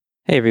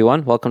Hey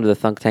everyone, welcome to the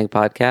Thunk Tank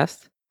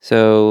podcast.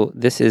 So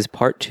this is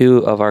part 2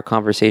 of our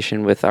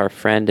conversation with our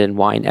friend and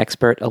wine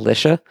expert,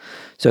 Alicia.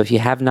 So if you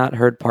have not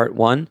heard part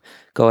 1,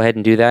 go ahead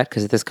and do that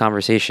because this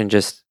conversation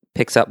just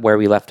picks up where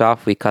we left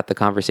off. We cut the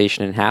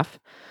conversation in half.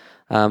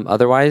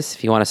 Otherwise,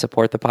 if you want to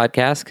support the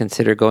podcast,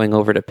 consider going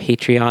over to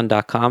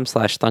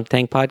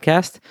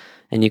patreon.com/thunktankpodcast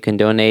and you can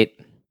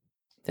donate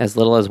as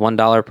little as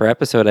 $1 per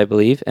episode, I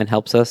believe, and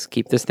helps us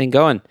keep this thing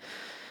going.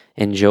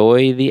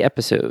 Enjoy the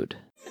episode.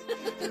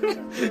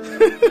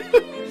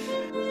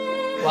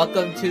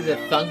 Welcome to the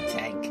Thunk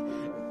Tank.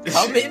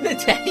 Come in the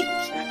tank.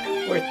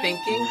 We're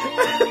thinking,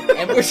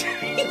 and we're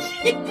drinking,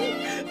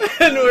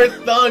 And we're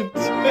thunked.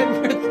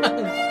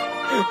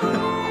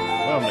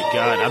 Oh my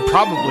god, I'm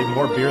probably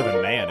more beer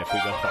than man if we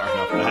go far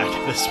enough back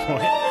at this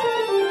point.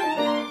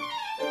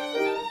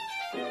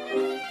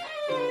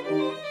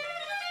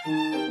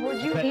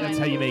 Would you That's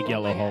how you make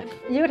Yellow Hulk.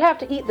 You'd have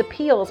to eat the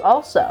peels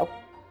also.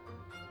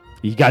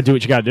 You gotta do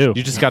what you gotta do.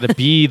 You just got to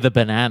be the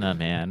banana,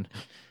 man.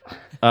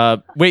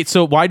 Wait,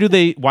 so why do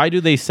they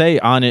say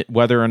on it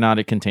whether or not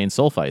it contains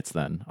sulfites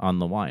then on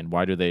the wine?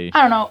 Why do they?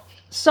 I don't know.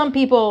 Some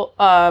people,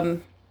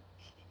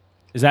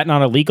 Is that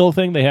not a legal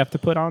thing they have to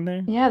put on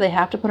there? yeah, they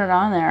have to put it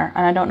on there,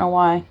 and I don't know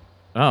why.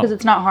 Oh, Because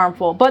it's not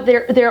harmful. But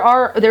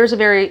there's a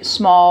very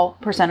small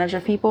percentage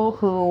of people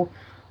who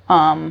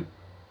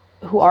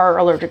are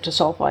allergic to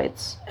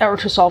sulfites or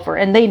to sulfur,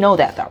 and they know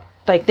that though.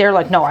 Like they're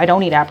like, no, I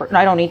don't eat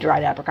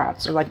dried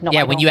apricots. They're like, no.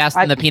 Yeah, I when don't. you ask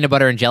them the peanut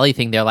butter and jelly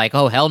thing, they're like,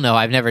 oh, hell no,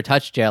 I've never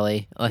touched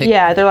jelly. Like,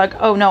 Yeah, they're like,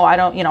 oh no, I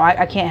don't.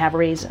 I can't have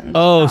raisins.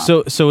 oh,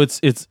 so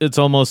it's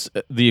almost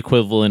the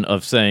equivalent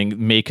of saying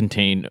may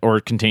contain or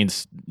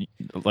contains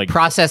like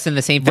processed in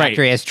the same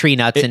factory as tree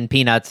nuts and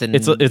peanuts. And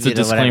it's a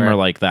disclaimer whatever.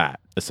 like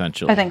that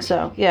essentially. I think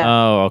so. Yeah.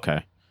 Oh,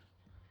 okay.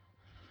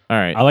 All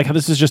right. I like how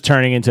this is just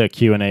turning into a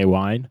Q&A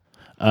wine.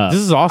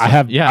 This is awesome.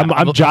 I'm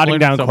jotting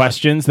learned down so much.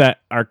 questions that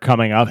are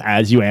coming up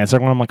as you answer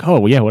one. I'm like, oh,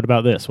 well, yeah, what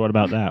about this? What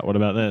about that? What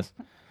about this?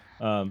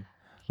 So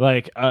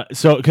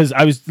because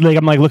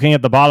I'm looking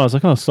at the bottle, I was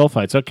like, oh,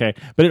 sulfites, okay.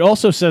 But it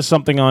also says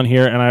something on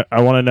here, and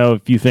I want to know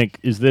if you think,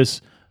 is this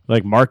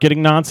like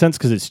marketing nonsense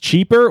because it's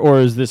cheaper, or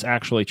is this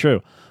actually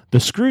true? The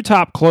screw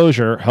top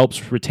closure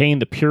helps retain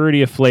the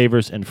purity of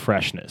flavors and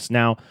freshness.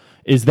 Now,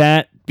 is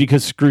that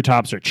because screw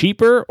tops are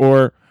cheaper,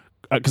 or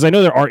because I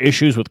know there are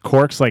issues with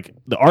corks, like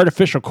the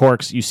artificial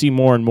corks you see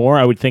more and more.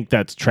 I would think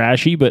that's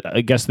trashy, but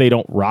I guess they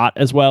don't rot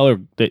as well, or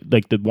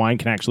the wine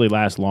can actually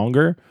last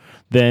longer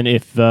than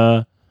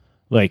than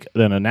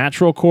a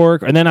natural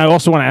cork. And then I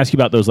also want to ask you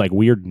about those like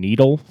weird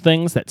needle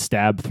things that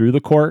stab through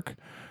the cork.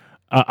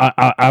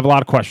 I have a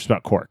lot of questions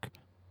about cork.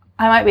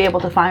 I might be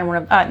able to find one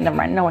of. Never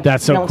mind. No one.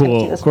 That's so no one's gonna see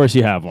cool. this. Of course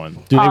you have one.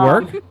 Do they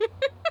work?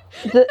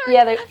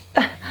 Yeah.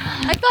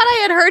 I thought I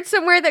had heard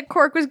somewhere that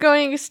cork was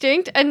going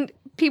extinct, and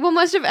people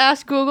must have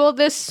asked Google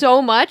this so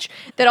much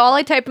that all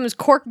I type in was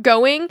cork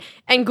going,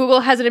 and Google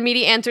has an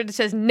immediate answer that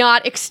says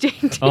not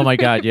extinct. Oh my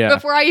god, yeah.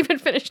 Before I even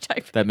finish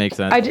typing. That makes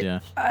sense.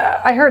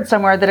 I heard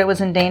somewhere that it was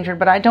endangered,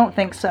 but I don't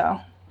think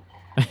so.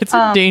 It's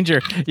in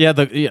danger. Yeah,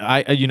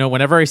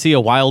 whenever I see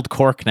a wild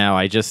cork now,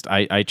 I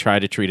try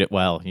to treat it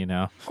well,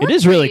 It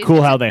is really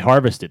cool how they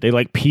harvest it. They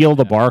like peel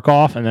the bark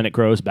off and then it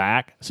grows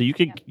back. So you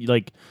could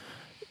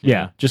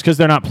just because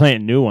they're not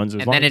planting new ones.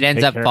 And then it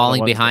ends up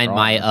falling behind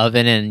my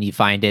oven, and you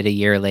find it a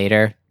year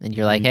later, and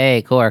you're like,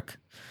 hey, cork.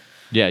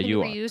 Yeah, Can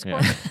you are. reuse Yeah.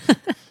 cork?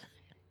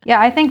 Yeah,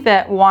 I think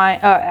that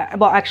wine.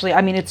 Well, actually,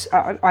 I mean, it's.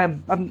 I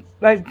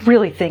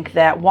really think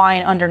that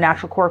wine under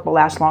natural cork will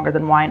last longer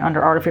than wine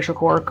under artificial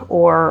cork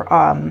or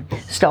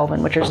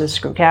Stelvin, which is a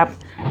screw cap.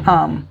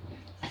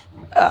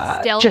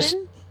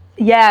 Stelvin?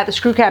 Yeah, the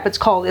screw cap. It's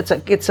called.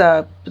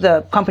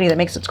 The company that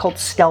makes it's called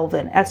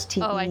Stelvin.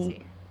 S-T-E. Oh, I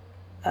see.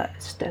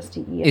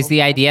 S-T-E. Is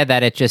the idea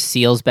that it just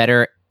seals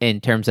better in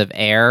terms of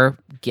air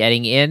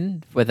getting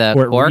in with a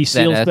Or it cork?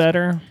 reseals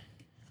better?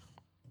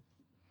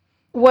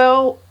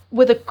 Well,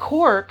 with a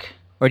cork,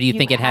 Or do you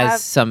think it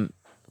has some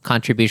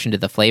contribution to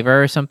the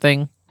flavor or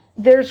something?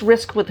 there's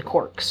risk with the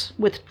corks,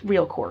 with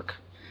real cork.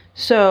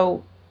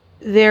 So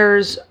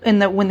there's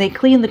when they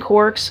clean the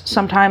corks,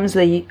 sometimes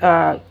they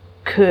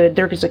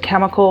there's a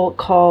chemical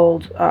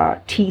called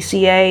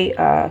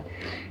TCA,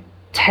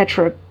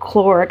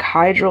 tetrachloric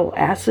hydral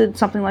acid,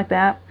 something like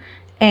that.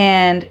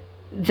 And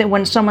then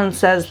when someone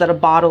says that a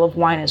bottle of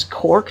wine is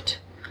corked,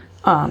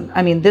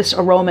 this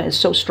aroma is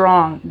so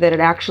strong that it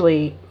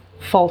actually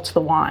faults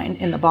the wine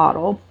in the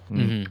bottle.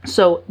 Mm-hmm.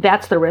 So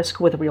that's the risk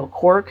with real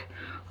cork.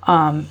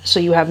 So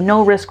you have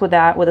no risk with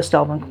that with a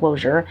Stelvin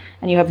closure,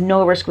 and you have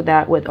no risk with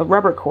that with a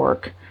rubber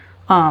cork.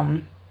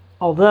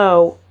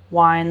 Although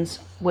wines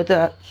with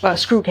a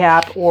screw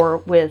cap or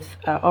with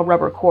a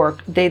rubber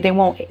cork,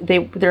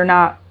 they're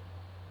not.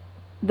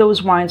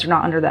 Those wines are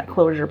not under that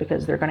closure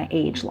because they're going to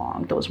age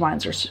long. Those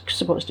wines are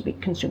supposed to be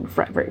consumed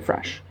very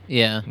fresh.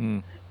 Yeah.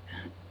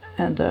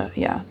 And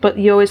but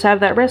you always have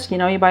that risk. You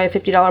buy a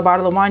 $50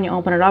 bottle of wine, you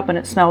open it up, and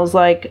it smells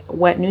like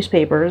wet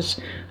newspapers,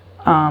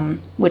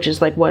 which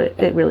is like what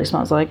it really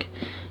smells like.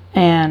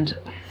 And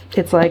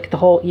it's like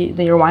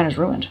your wine is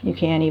ruined. You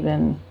can't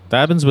even That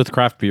happens with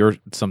craft beer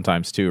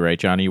sometimes too, right,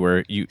 Johnny?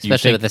 Where you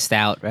Especially think, with the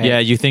stout, right? yeah,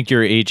 you think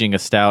you're aging a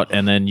stout,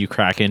 and then you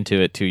crack into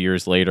it 2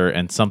 years later,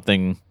 and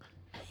something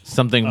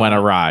went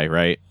awry,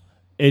 right?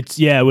 It's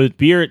with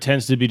beer it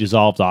tends to be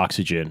dissolved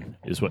oxygen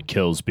is what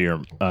kills beer,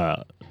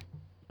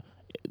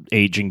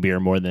 aging beer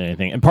more than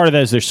anything. And part of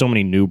that is there's so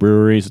many new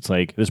breweries. It's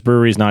like this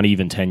brewery is not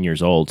even 10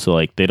 years old, so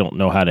like they don't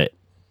know how to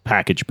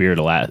package beer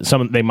to last.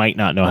 They might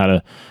not know how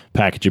to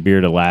package a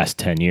beer to last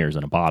 10 years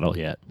in a bottle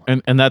yet.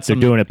 And that's They're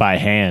doing it by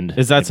hand.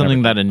 Is that They've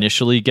something never- that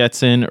initially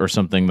gets in, or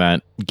something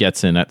that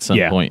gets in at some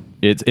Yeah. point?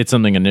 It's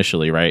something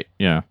initially, right?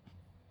 Yeah,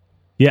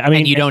 Yeah, I mean,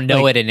 And you don't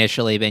know like, it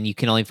initially, but you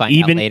can only find out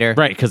Even- later.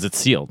 right, because it's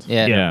sealed.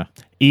 Yeah. yeah.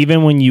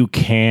 even when you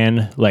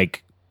can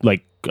like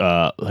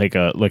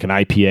an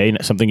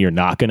IPA, something you're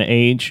not going to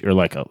age, or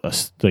like a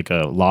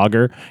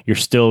lager, you're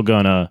still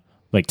gonna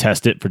like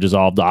test it for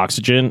dissolved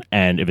oxygen,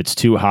 and if it's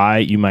too high,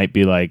 you might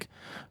be like,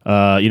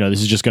 this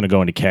is just going to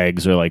go into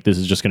kegs, or like this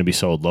is just going to be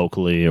sold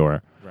locally,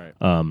 or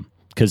Right.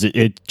 because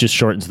it just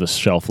shortens the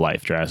shelf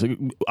life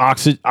drastically.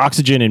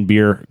 Oxygen in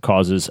beer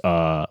causes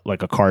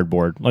like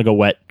a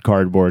wet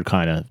cardboard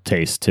kind of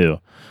taste too.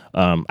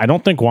 I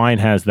don't think wine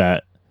has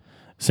that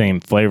same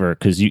flavor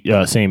because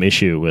same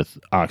issue with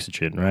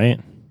oxygen, right?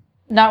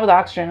 Not with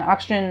oxygen.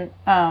 Oxygen.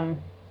 I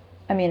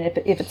mean,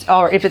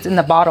 if it's in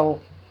the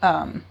bottle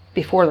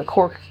before the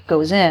cork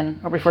goes in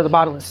or before the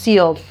bottle is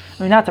sealed,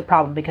 I mean that's a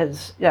problem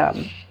because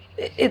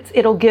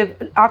it'll give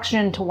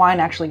oxygen to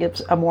wine actually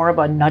gives a more of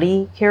a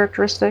nutty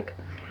characteristic,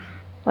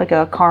 like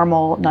a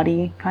caramel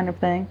nutty kind of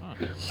thing.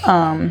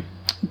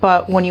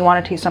 But when you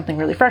want to taste something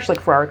really fresh, like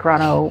Ferrari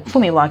Carano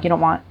Fumilak, you don't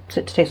want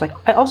it to taste like.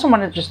 I also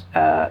want to just.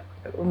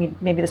 I mean,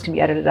 maybe this can be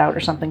edited out or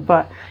something,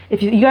 but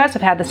if you guys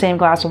have had the same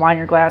glass of wine in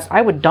your glass,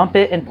 I would dump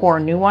it and pour a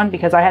new one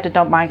because I had to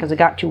dump mine because it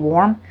got too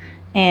warm.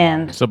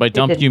 And So by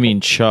dump you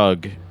mean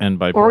chug, and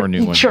by pour a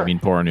new one sure. you mean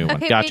pour a new one.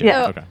 Okay, Gotcha. wait,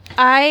 no. Okay.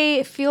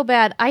 I feel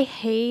bad. I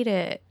hate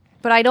it,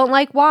 but I don't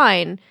like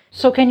wine.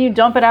 so can you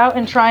dump it out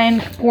and try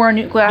and pour a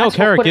new glass No, or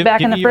Kara, put give, it back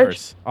give in the me fridge?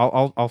 yours.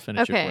 I'll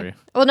finish it for Okay. you.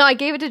 Well, no, I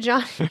gave it to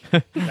John.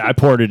 I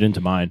poured it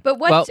into mine. But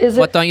Well, what's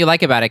what don't you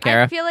like about it, I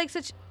Kara? feel like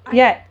such.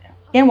 Yeah.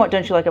 And what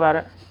don't you like about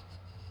it?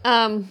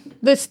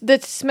 The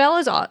smell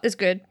is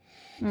good.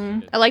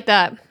 I like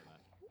that.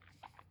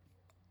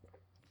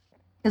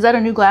 Is that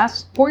a new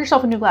glass? Pour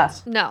yourself a new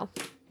glass. No.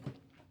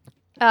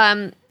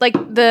 Like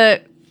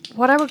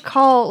what I would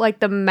call like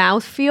the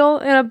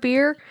mouthfeel in a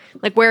beer,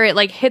 like where it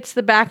like hits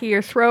the back of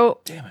your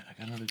throat. Damn it, I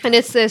got another. And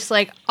it's this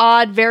like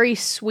odd, very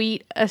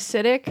sweet,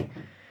 acidic.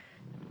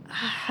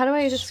 How do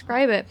I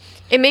describe it?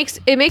 It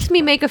makes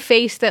me make a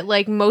face that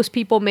like most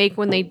people make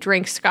when they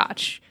drink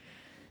scotch.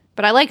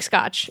 But I like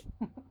scotch.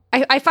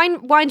 I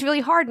find wines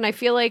really hard, and I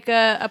feel like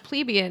a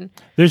plebeian.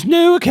 There's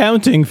no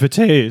accounting for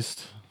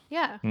taste.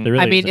 Yeah. There really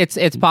I mean, isn't.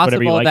 it's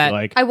Whatever you possible like, that you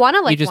like. I want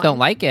to like you just wine. don't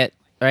like it,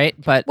 right?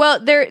 But Well,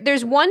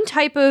 there's one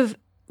type of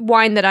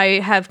wine that I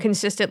have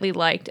consistently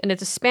liked, and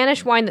it's a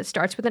Spanish wine that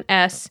starts with an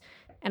S,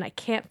 and I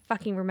can't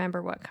fucking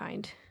remember what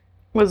kind.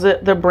 Was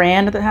it the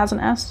brand that has an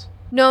S?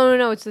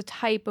 No, it's the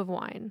type of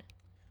wine.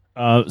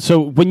 So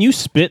when you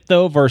spit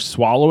though versus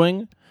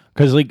swallowing,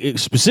 because like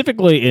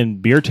specifically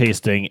in beer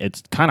tasting,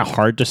 it's kind of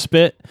hard to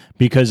spit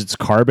because it's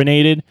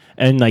carbonated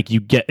and like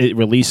it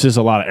releases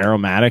a lot of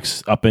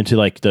aromatics up into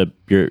like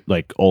your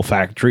like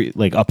olfactory,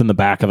 like up in the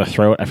back of the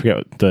throat. I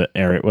forget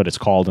what it's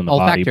called in the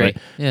body, olfactory.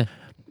 but Yeah.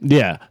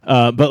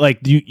 yeah. But like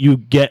you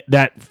get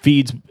that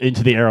feeds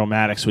into the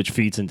aromatics, which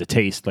feeds into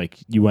taste. Like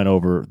you went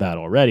over that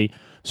already.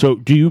 So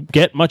do you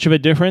get much of a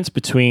difference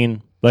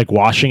between like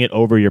washing it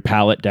over your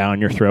palate down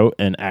your throat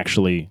and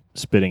actually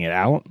spitting it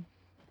out?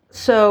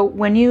 So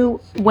when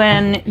you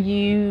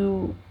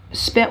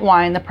spit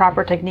wine, the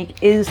proper technique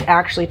is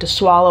actually to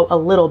swallow a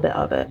little bit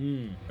of it.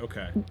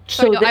 Okay.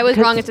 So No, I was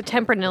because- wrong. It's a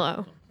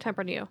Tempranillo.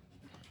 Tempranillo.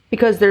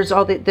 because there's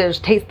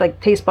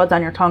taste buds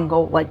on your tongue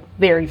go like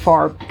very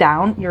far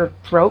down your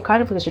throat,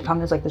 kind of because your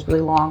tongue is like this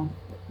really long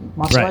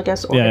muscle, Right. I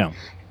guess. Yeah.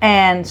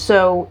 And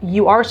so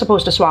you are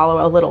supposed to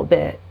swallow a little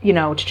bit,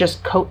 to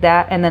just coat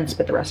that and then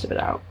spit the rest of it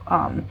out.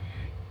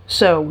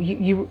 So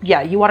you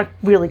want to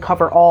really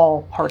cover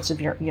all parts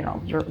of your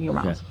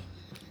mouth.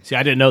 See,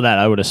 I didn't know that.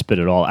 I would have spit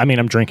it all. I mean,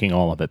 I'm drinking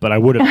all of it, but I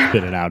would have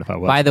spit it out if I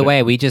was. By the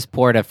way, we just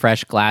poured a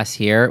fresh glass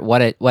here.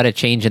 What a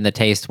change in the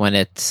taste when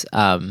it's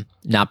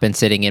not been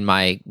sitting in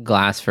my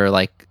glass for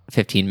like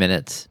 15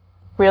 minutes.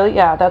 Really?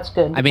 Yeah, that's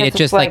good. I mean, it's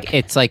Because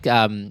just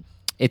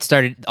it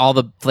started, all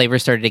the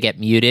flavors started to get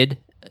muted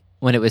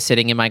when it was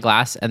sitting in my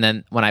glass, and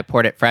then when I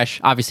poured it fresh,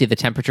 obviously the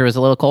temperature was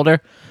a little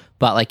colder,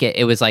 but like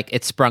it was like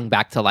it sprung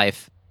back to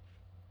life.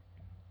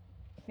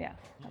 yeah,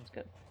 that's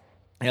good.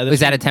 Yeah, Was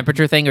that a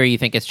temperature thing, or you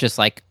think it's just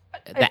like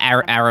the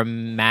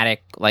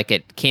aromatic, like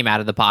it came out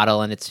of the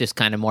bottle and it's just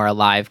kind of more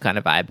alive kind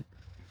of vibe?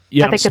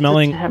 Yeah, I I'm think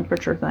smelling. it's a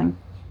temperature thing.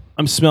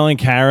 I'm smelling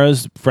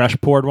Kara's fresh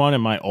poured one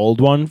and my old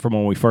one from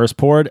when we first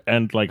poured,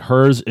 and like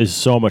hers is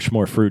so much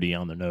more fruity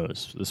on the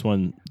nose. This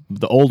one,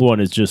 the old one,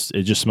 it just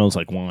smells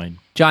like wine.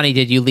 Johnny,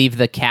 did you leave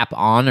the cap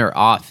on or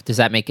off? Does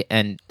that make it?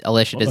 And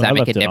Alicia, does Well, I that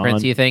make a left it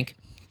difference? on. You think?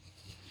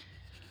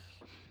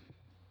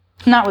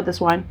 Not with this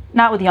wine.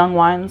 Not with young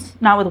wines.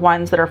 Not with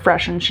wines that are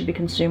fresh and should be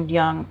consumed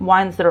young.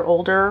 Wines that are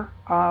older,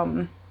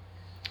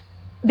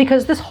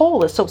 because this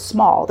hole is so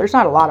small. There's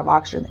not a lot of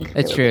oxygen that can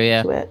It's really true, get yeah.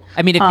 into it.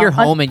 I mean, if you're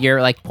home and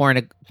you're like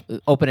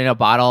opening a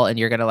bottle and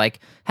you're gonna like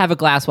have a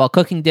glass while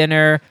cooking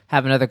dinner,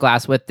 have another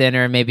glass with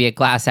dinner, maybe a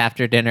glass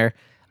after dinner,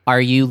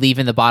 are you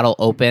leaving the bottle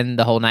open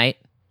the whole night,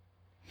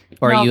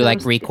 or No, are you like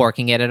there's-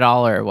 recorking it at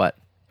all, or what?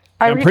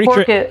 I I'm pretty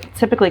recork sure- it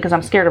typically because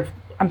I'm scared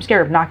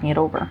of knocking it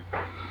over.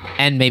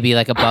 And maybe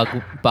like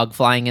a bug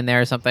flying in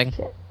there or something.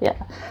 Yeah.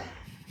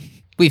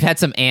 We've had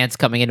some ants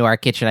coming into our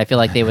kitchen. I feel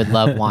like they would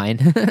love wine.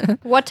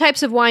 What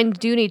types of wine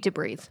do need to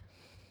breathe?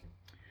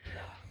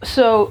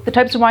 So the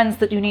types of wines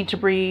that you need to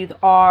breathe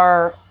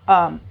are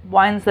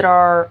wines that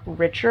are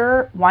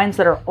richer, wines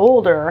that are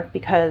older,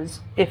 because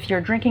if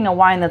you're drinking a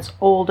wine that's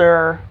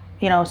older,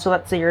 so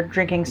let's say you're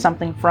drinking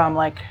something from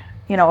like,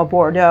 a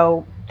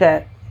Bordeaux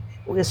that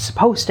is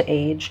supposed to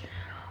age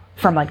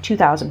from like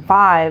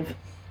 2005,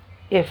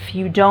 if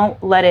you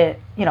don't let it,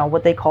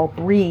 what they call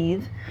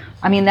breathe,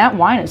 I mean, that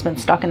wine has been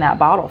stuck in that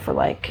bottle for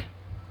like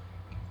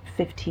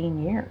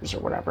 15 years or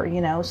whatever,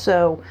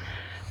 so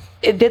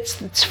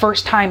it's its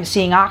first time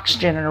seeing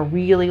oxygen in a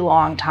really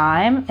long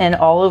time, and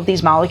all of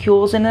these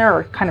molecules in there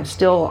are kind of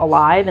still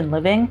alive and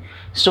living.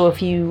 So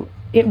if you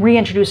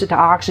reintroduce it to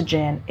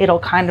oxygen, it'll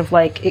kind of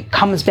like, it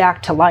comes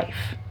back to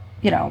life.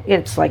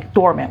 It's like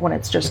dormant when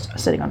it's just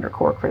sitting under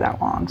cork for that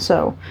long.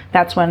 So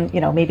that's when,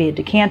 maybe a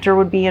decanter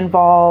would be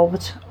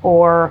involved,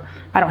 or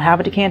I don't have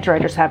a decanter, I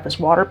just have this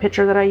water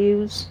pitcher that I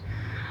use.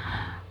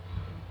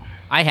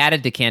 I had a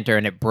decanter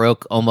and it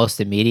broke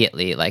almost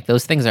immediately. Like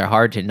those things are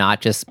hard to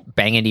not just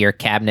bang into your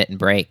cabinet and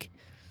break.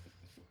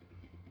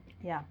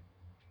 Yeah.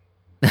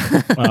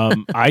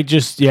 I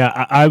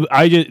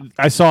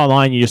saw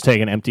online you just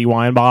take an empty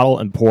wine bottle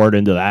and pour it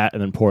into that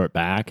and then pour it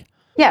back.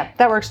 Yeah,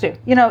 that works too.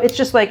 It's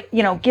just like,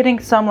 getting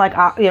some like,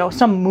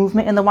 some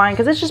movement in the wine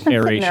because it's just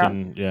been sitting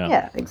Aeration, there. yeah.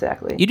 Yeah,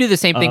 exactly. You do the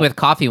same thing with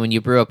coffee. When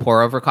you brew a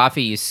pour over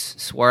coffee, you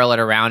swirl it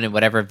around in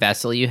whatever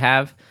vessel you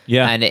have.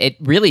 Yeah. And it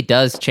really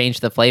does change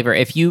the flavor.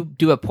 If you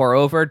do a pour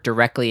over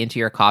directly into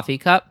your coffee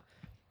cup,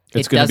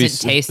 It's it gonna be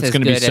doesn't taste it's as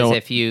gonna good be so- as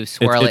if you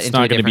swirl it it's into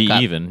not a going to different be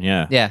cup. even.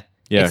 Yeah. Yeah.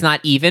 Yeah. It's not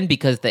even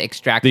because the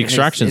extraction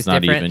extraction's is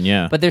not different. even,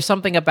 yeah. But there's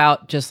something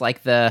about just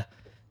like the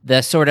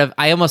sort of,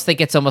 I almost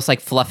think it's almost like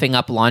fluffing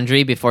up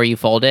laundry before you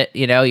fold it.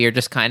 You're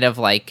just kind of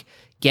like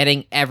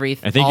getting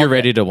everything. I think you're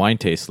ready to wine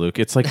taste, Luke.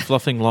 It's like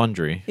fluffing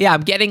laundry. Yeah,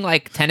 I'm getting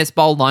like tennis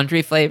ball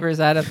laundry flavors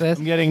out of this.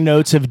 I'm getting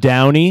notes of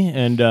downy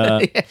and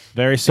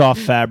very soft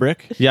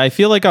fabric. Yeah, I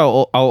feel like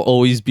I'll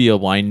always be a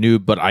wine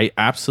noob, but I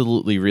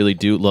absolutely really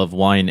do love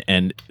wine.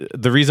 And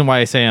the reason why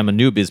I say I'm a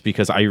noob is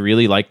because I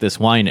really like this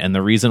wine, and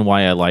the reason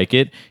why I like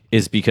it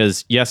is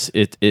because yes,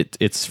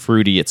 it's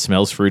fruity, it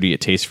smells fruity,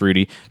 it tastes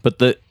fruity, but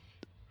the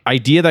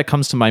idea that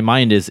comes to my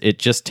mind is it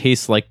just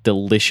tastes like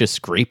delicious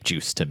grape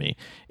juice to me.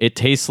 It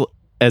tastes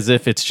as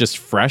if it's just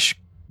fresh,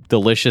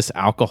 delicious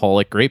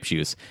alcoholic grape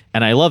juice,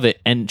 and I love it.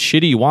 And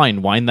shitty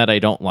wine that I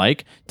don't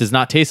like, does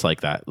not taste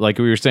like that. Like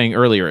we were saying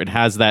earlier, it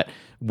has that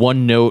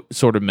one note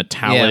sort of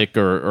metallic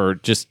or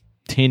just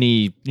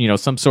tinny,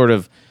 some sort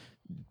of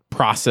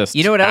processed.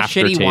 You know what else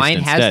shitty aftertaste wine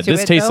has instead. to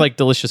This it, tastes though? like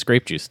delicious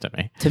grape juice to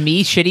me. To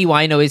me, shitty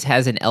wine always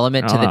has an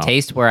element to the Oh.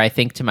 taste where I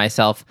think to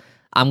myself,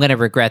 I'm going to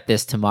regret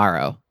this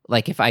tomorrow.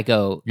 Like if I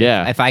go,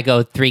 Yeah. if I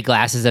go 3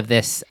 glasses of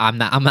this, I'm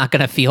not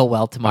going to feel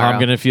well tomorrow. I'm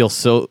gonna feel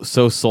so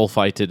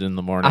sulfited in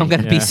the morning. I'm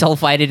going to be Yeah.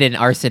 sulfited in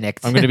arsenic.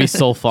 I'm gonna be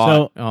sulfat.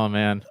 So- Oh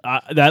man.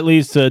 That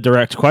leads to a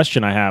direct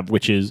question I have,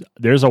 which is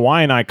there's a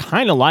wine I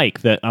kind of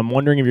like that I'm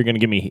wondering if you're going to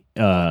give me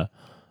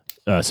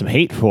some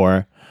hate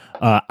for.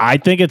 I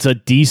think it's a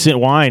decent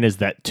wine. Is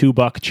that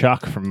 $2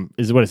 Chuck from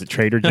what is it,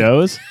 Trader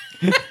Joe's?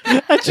 That's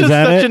Is just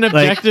that such it? an Like-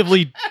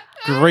 objectively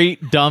great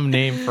dumb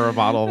name for a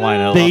bottle of wine.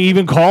 I They love.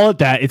 even call it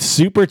that. It's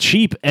super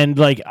cheap, and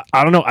like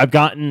I don't know. I've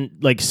gotten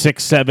like $6,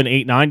 $7,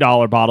 $8,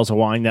 $9 bottles of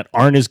wine that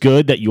aren't as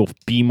good. That you'll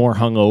be more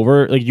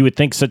hungover. Like you would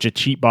think, such a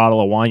cheap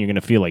bottle of wine, you're going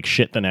to feel like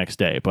shit the next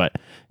day, but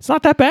it's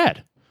not that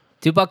bad.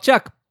 $2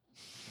 Chuck.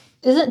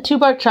 Isn't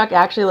 $2 Chuck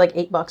actually like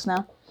 $8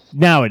 now?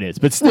 Now it is,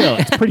 but still,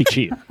 it's pretty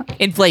cheap.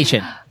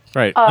 Inflation.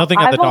 Right. Nothing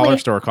at I've the dollar only-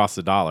 store costs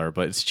 $1,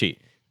 but it's cheap.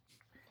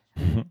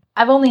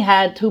 I've only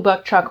had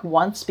 $2 Chuck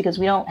once because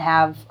we don't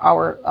have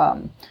our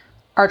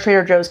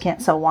Trader Joe's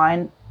can't sell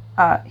wine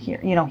here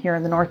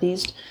in the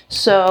Northeast.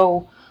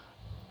 So,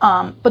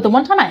 but the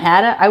one time I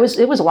had it,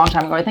 it was a long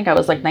time ago. I think I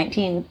was like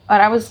 19,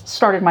 and I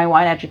started my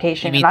wine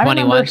education. You mean and I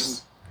 21? remember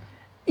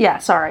yeah,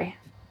 sorry.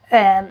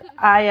 And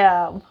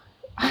I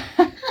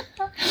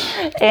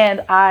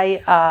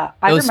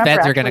Those remember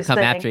feds are going to actually come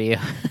saying- after you.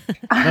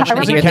 It's Hear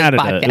in this Canada.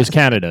 podcast. It's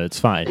Canada. It's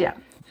fine. Yeah.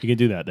 You can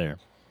do that there.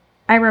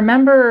 I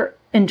remember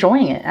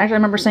enjoying it. Actually, I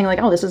remember saying like,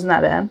 "Oh, this isn't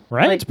that bad."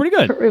 Right? Like, It's pretty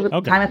good. At the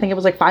Okay. time, I think it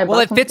was like $5. Well,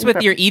 it fits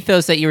with your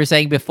ethos that you were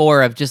saying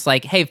before of just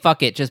like, hey,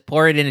 fuck it, just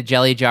pour it in a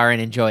jelly jar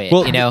and enjoy it.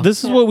 Well, you know,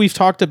 this is what we've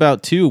talked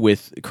about too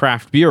with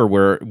craft beer,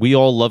 where we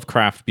all love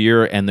craft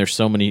beer and there's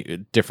so many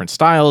different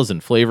styles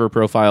and flavor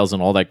profiles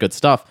and all that good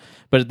stuff.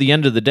 But at the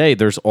end of the day,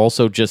 there's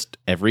also just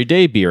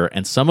everyday beer,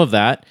 and some of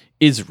that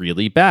is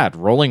really bad.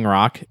 Rolling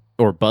Rock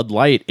or Bud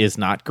Light is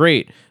not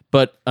great,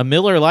 but a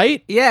Miller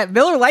Lite, yeah,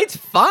 Miller Lite's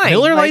fine.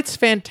 Miller Like, Lite's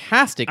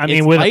fantastic. I mean,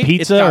 It's with light, a it's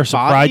pizza got or some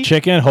body. fried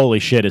chicken, holy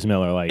shit, is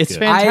Miller Lite It's good.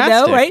 fantastic. I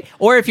know, right?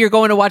 Or if you're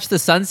going to watch the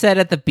sunset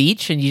at the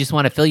beach and you just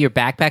want to fill your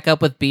backpack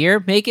up with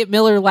beer, make it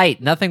Miller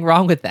Lite. Nothing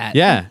wrong with that.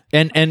 Yeah,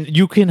 and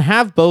you can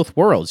have both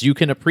worlds. You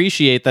can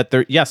appreciate that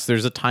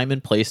there's a time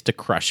and place to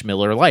crush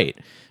Miller Lite,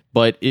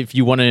 but if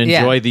you want to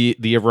enjoy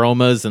the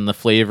aromas and the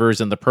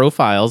flavors and the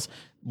profiles,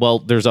 well,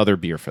 there's other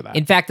beer for that.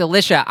 In fact,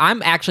 Alicia,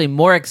 I'm actually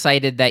more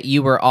excited that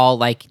you were all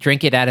like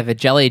drink it out of a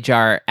jelly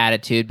jar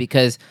attitude,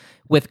 because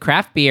with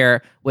craft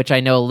beer, which I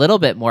know a little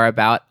bit more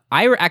about,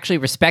 I actually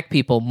respect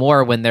people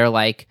more when they're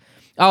like,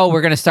 oh,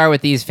 we're going to start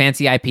with these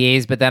fancy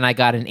IPAs, but then I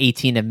got an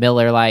 18 of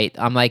Miller Lite.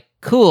 I'm like,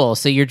 cool.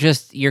 So you're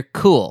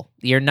cool.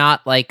 You're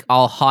not like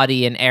all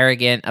haughty and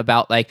arrogant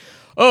about like,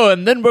 oh,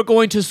 and then we're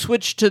going to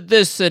switch to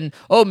this, and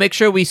oh, make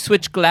sure we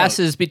switch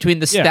glasses between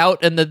the yeah. stout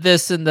and the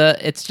this and the.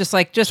 It's just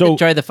like So-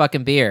 enjoy the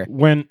fucking beer.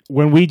 When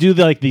we do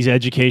these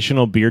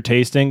educational beer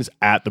tastings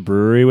at the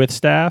brewery with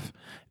staff,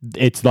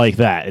 it's like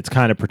that. It's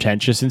kind of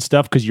pretentious and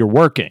stuff because you're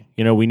working.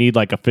 You know, we need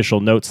like official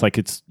notes, like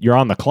you're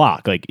on the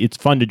clock. Like it's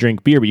fun to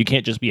drink beer, but you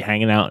can't just be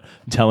hanging out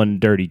and telling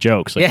dirty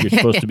jokes. Like Yeah. you're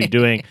supposed to be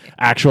doing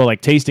actual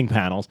like tasting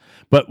panels.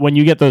 But when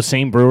you get those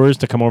same brewers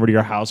to come over to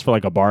your house for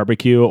like a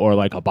barbecue or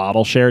like a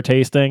bottle share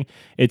tasting,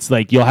 it's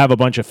like you'll have a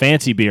bunch of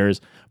fancy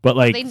beers, but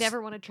like They never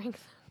want to drink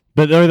them.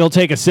 but they'll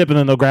take a sip and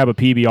then they'll grab a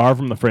PBR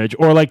from the fridge.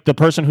 Or like the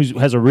person who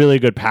has a really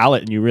good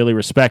palate and you really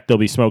respect, they'll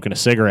be smoking a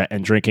cigarette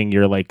and drinking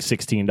your like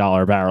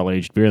 $16 barrel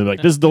aged beer. They're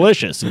like, this is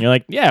delicious. And you're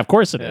like, yeah, of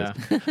course it is.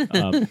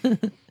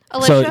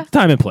 Alicia, So it's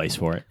time and place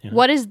for it. you know.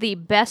 what is the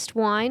best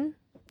wine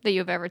that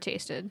you've ever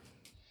tasted?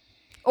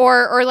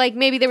 Or like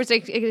maybe there was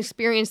an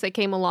experience that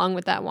came along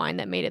with that wine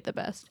that made it the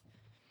best.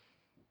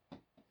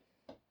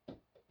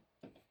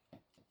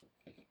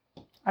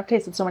 I've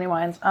tasted so many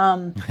wines.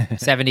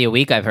 70 a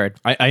week, I've heard.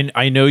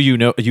 I know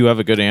you have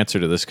a good answer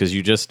to this because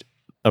you just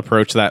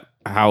approach that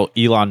how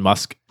Elon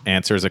Musk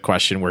answers a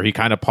question where he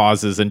kind of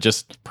pauses and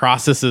just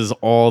processes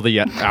all the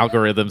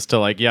algorithms to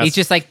like, yes, He's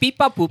just like beep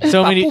up boop.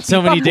 so beep, many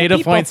boop, boop, data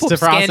beep, points boop, to boop,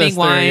 process Scanning there,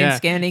 wine, yeah.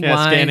 scanning Yeah,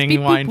 wine, scanning beep,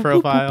 boop, wine boop, boop,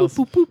 boop, profiles.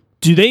 boop, boop, boop.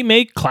 Do they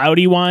make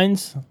cloudy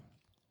wines,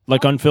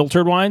 like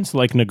unfiltered wines,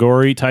 like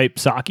Nagori type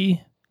sake?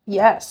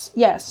 Yes.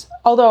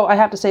 Although I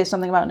have to say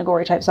something about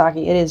Nagori type sake.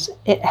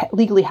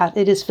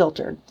 It is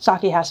filtered.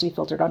 Sake has to be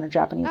filtered under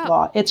Japanese Oh.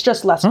 law. It's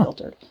just less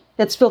filtered.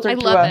 It's filtered. I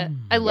through love a- it.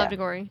 I love yeah.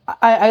 Nagori.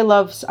 I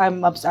love sake.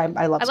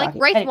 I like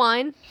rice Anyway,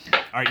 wine. All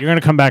right, you're going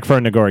to come back for a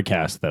Nagori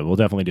cast, though. We'll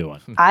definitely do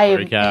one. and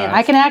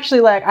I can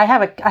actually I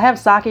have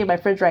sake in my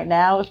fridge right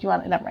now. If you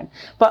want, never mind.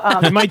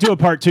 But We might do a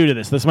part 2 to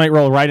this. This might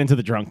roll right into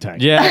the drunk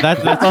tank. Yeah,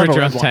 that's for I've always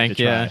drunk wanted tank.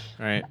 to try Yeah, it.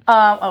 right.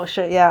 oh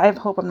shit, yeah. I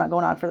hope I'm not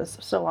going on for this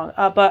so long.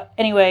 But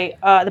anyway,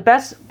 the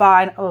best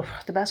wine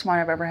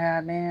I've ever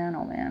had, man.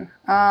 Oh man.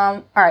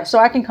 All right, so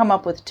I can come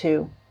up with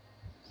 2.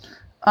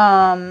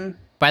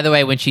 By the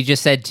way, when she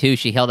just said 2,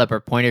 she held up her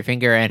pointer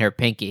finger and her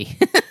pinky.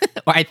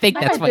 Or I think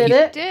that's I what did you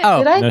it. did. Oh.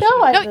 Did I? No, No,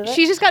 she I No, did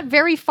she just got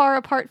very far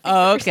apart.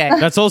 Oh, fingers. okay.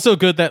 That's also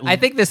good that I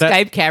think the that-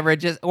 Skype camera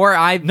just, or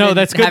I've No, been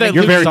that's good that having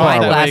You're Luke very saw far it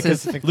that away. way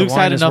glasses. because the Luke's wine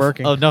had is enough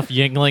working.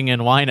 yingling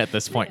and wine at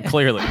this point.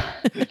 Clearly,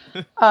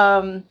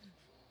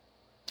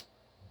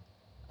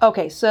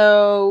 Okay,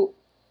 so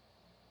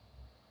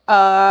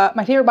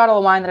my favorite bottle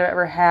of wine that I've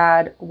ever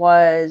had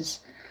was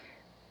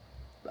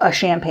a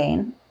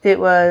champagne. It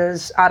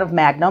was out of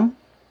Magnum.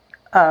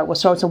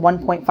 So it's a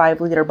 1.5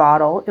 liter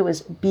bottle. It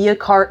was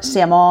Biacart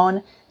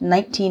Salmon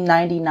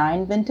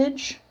 1999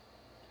 vintage.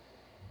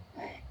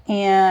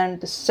 And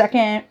the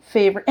second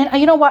favorite, and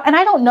you know what? And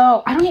I don't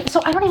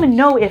even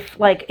know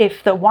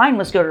if the wine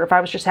was good or if I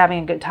was just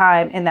having a good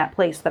time in that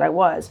place that I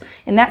was.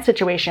 In that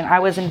situation, I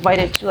was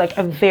invited to like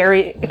a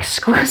very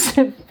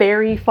exclusive,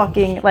 very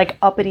fucking like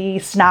uppity,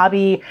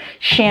 snobby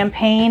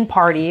champagne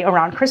party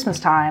around Christmas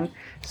time.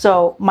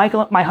 So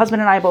Michael, my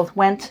husband and I both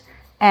went,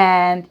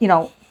 and you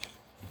know,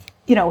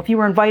 if you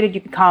were invited,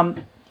 you could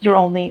come. Your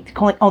only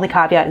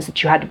caveat is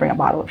that you had to bring a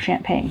bottle of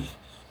champagne.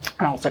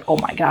 And I was like, oh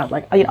my God,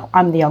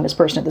 I'm the youngest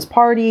person at this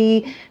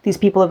party. These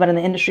people have been in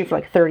the industry for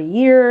like 30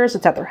 years.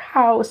 It's at their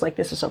house. Like,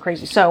 this is so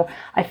crazy. So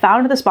I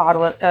found this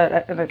bottle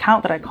at an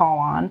account that I call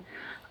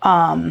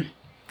on.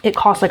 It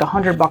costs like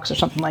 $100 or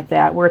something like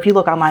that. Where if you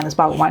look online, this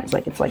bottle of wine is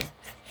like, it's like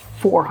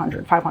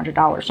 $400,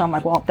 $500. So I'm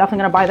like, well, I'm definitely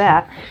going to buy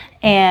that.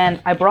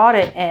 And I brought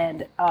it,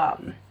 and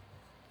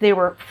they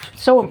were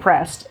so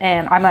impressed,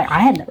 and I'm like, I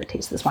had never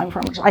tasted this wine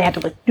before. I had to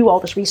like do all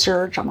this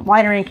research on the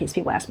winery in case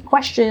people asked me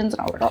questions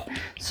and all that.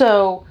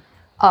 So,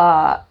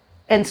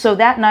 so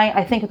that night,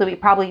 I think that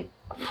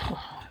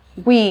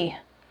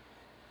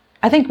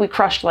we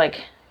crushed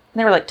like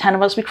there were like 10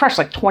 of us. We crushed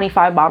like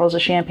 25 bottles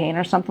of champagne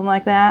or something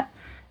like that.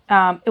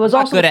 It was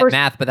Not also good the at first.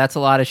 math, but that's a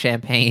lot of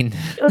champagne.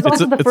 It was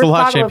also the It's first a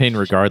lot of bottle champagne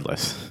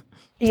regardless.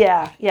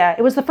 Yeah.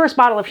 It was the first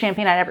bottle of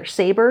champagne I'd ever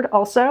sabered.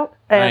 Also,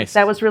 and Nice.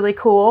 that was really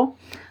cool.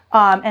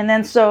 And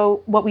then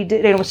so what we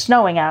did, it was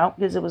snowing out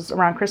because it was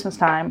around Christmas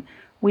time.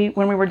 When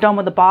we were done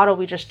with the bottle,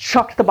 we just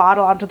chucked the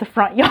bottle onto the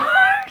front yard.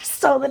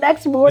 So the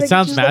next morning, It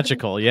sounds just, like,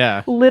 magical,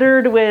 yeah.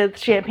 littered with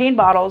champagne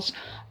bottles.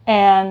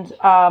 And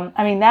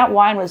I mean, that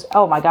wine was,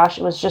 oh my gosh,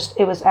 it was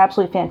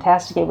absolutely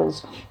fantastic. It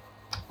was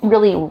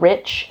really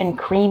rich and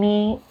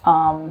creamy,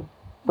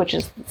 which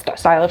is the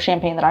style of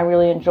champagne that I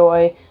really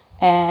enjoy.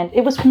 And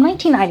it was from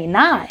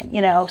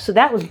 1999, so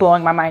that was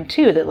blowing my mind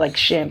too, that like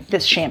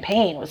this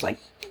champagne was like,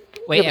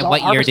 Wait, it was and all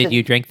what year did harvested.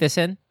 you drink this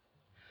in?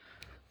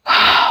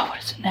 What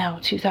is it now?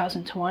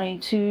 2020,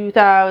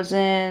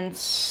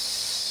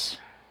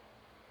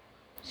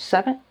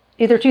 2007?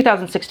 Either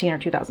 2016 or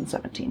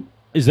 2017.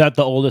 Is that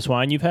the oldest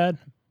wine you've had?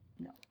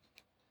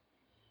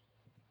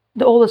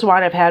 The oldest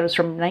wine I've had was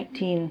from I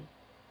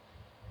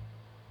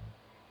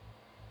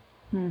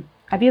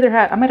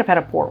might have had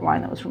a port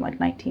wine that was from like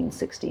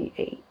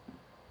 1968.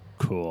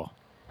 Cool.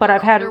 But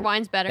I've had, Their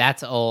wine's better.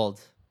 That's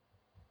old.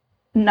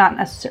 not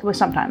necessarily,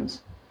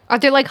 sometimes. Are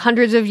there like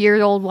hundreds of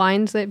years old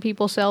wines that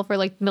people sell for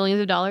like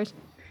millions of dollars?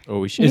 Oh,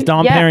 we should. Is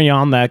Dom Yeah.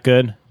 Perignon that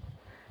good?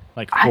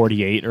 Like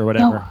 48 or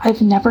whatever? No,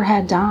 I've never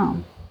had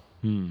Dom.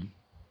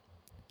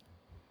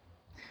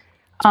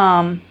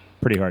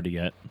 Pretty hard to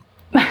get.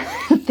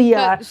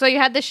 So you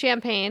had the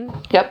champagne.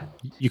 Yep.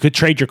 You could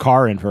trade your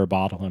car in for a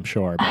bottle, I'm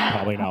sure, but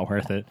probably not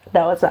worth it.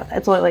 No, it's not.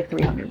 It's only like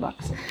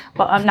 $300.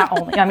 But not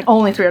only. I mean,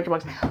 only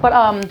 $300. But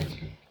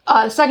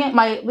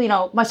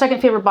my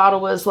second favorite bottle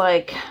was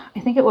like, I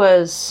think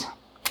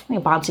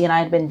Bonzi and I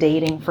had been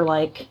dating for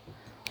like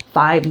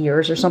 5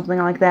 years or something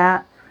like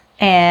that,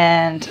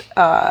 and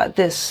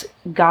this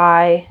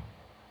guy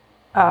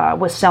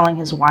was selling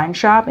his wine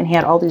shop, and he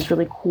had all these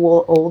really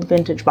cool old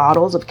vintage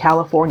bottles of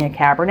California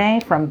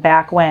Cabernet from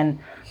back when,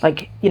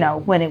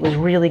 when it was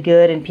really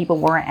good and people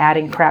weren't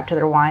adding crap to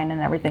their wine and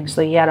everything.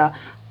 So he had a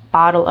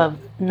bottle of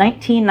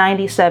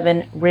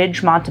 1997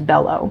 Ridge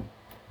Montebello,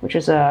 which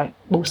is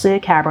mostly a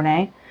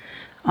Cabernet.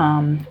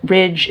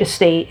 Ridge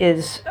Estate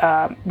is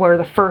where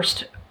the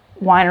first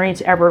winery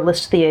to ever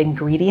list the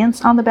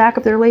ingredients on the back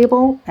of their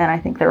label, and I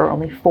think there are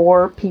only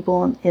 4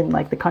 people in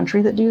like the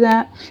country that do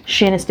that.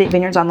 Shin Estate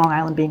Vineyards on Long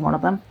Island being one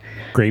of them.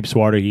 Grapes,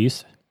 water,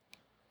 yeast.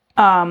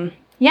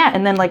 Yeah,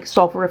 and then like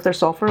sulfur, if there's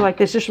sulfur, like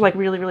it's just like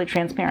really, really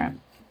transparent.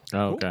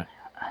 Oh, okay.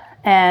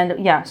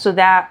 And yeah, so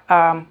that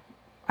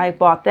I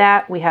bought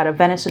that. We had a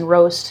venison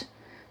roast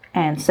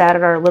and sat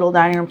at our little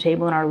dining room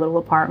table in our little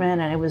apartment,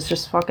 and it was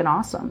just fucking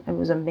awesome. It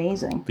was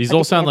amazing. These I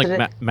all just sound like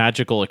handed it-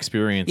 magical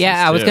experiences.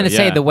 Yeah, I was too. going to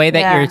say Yeah. the way that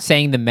Yeah. you're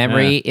saying the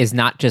memory is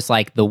not just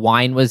like the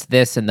wine was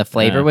this and the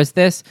flavor Yeah. was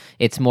this.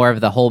 It's more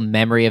of the whole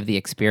memory of the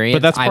experience.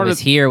 But that's I part was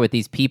of- here with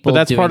these people. But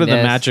that's doing part of the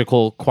this.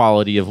 magical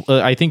quality of.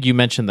 I think you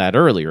mentioned that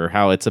earlier.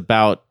 How it's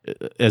about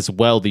as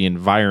well the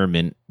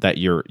environment that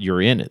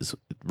you're in is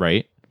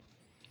right.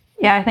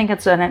 Yeah, I think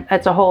it's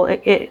a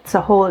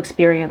whole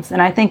experience,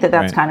 and I think that's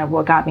Right. kind of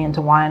what got me into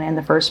wine in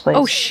the first place.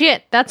 Oh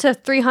shit, that's a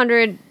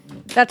 300.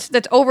 That's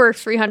over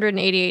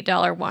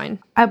 $388 wine.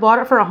 I bought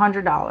it for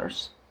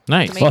 $100.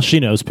 Nice. Well, she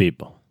knows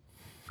people.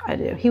 I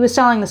do. He was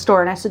selling the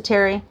store, and I said,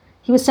 Terry,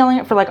 he was selling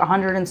it for like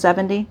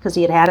 170 because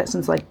he had it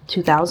since like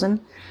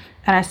 2000,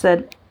 and I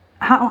said,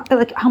 how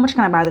much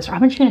can I buy this for? How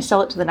much are you going to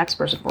sell it to the next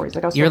person for? He's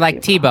like, You're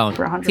like T-Bone.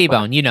 for $100.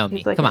 T-Bone, you know me.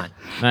 He's like, Come on.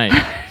 Nice.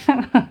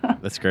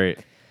 That's great.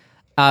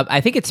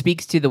 I think it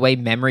speaks to the way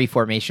memory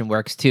formation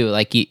works too.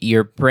 Like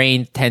your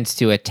brain tends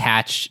to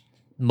attach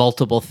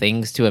multiple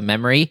things to a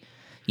memory.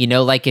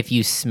 Like if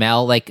you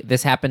smell, like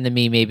this happened to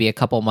me maybe a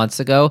couple months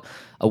ago.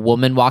 A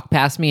woman walked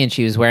past me and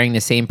she was wearing the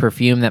same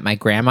perfume that my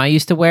grandma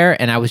used to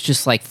wear. And I was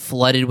just like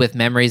flooded with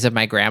memories of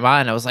my grandma.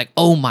 And I was like,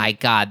 oh my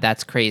God,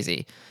 that's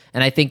crazy.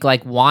 And I think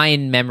like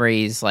wine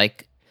memories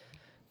like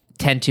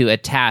tend to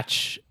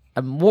attach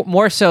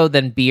more so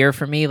than beer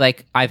for me.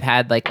 Like I've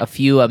had like a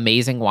few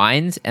amazing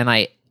wines and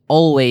I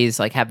always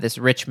like have this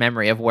rich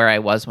memory of where I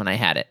was when I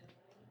had it.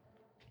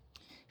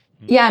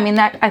 Yeah, I mean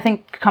that I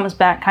think comes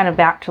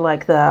back to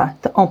like the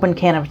open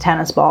can of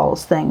tennis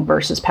balls thing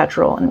versus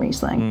petrol and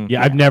Riesling.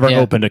 Yeah, I've never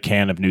Yeah. opened a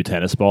can of new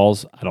tennis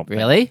balls. I don't think.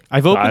 Really?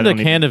 I've I opened a don't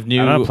can even- of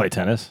new. I don't play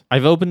tennis.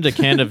 I've opened a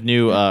can of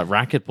new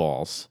racket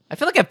balls. I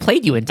feel like I've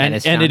played you in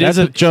tennis. and John. it is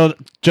That's Joe.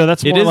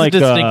 That's it more is a like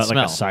distinct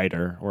smell. a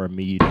cider or a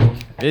mead.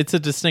 It's a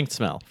distinct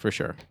smell for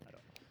sure.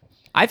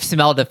 I've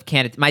smelled a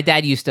can. My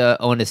dad used to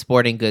own a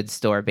sporting goods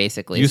store,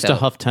 basically. Used so to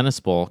huff tennis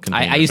ball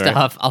containers. I used to right?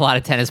 huff a lot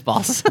of tennis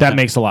balls. That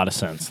makes a lot of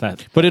sense.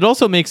 That But it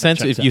also makes sense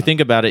if checks you out. think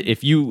about it.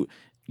 If you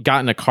got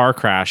in a car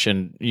crash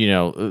and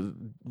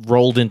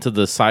rolled into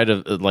the side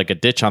of like a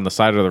ditch on the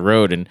side of the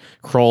road and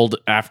crawled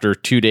after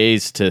 2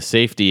 days to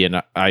safety,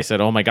 and I said,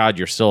 "Oh my God,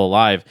 you're still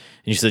alive,"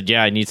 and you said,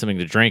 "Yeah, I need something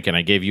to drink," and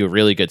I gave you a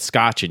really good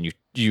scotch, and you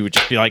you would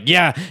just be like,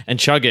 yeah, and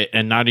chug it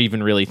and not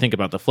even really think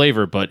about the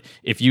flavor. But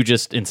if you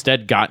just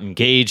instead got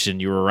engaged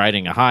and you were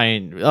riding a high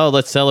and, oh,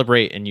 let's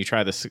celebrate, and you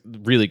try this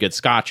really good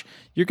scotch,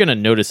 you're going to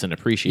notice and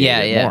appreciate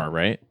it more,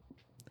 right?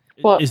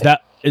 Well,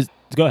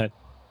 Go ahead.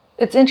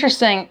 it's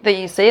interesting that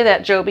you say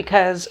that, Joe,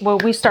 because when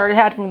we started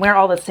having to wear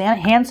all the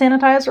hand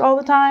sanitizer all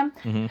the time,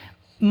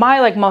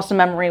 my muscle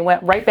memory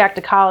went right back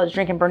to college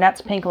drinking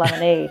Burnett's Pink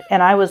Lemonade,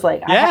 and I was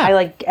like, I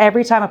like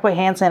every time I put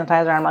hand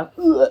sanitizer on, I'm like,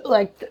 ugh,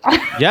 like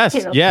yes,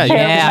 you know, yeah,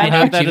 I know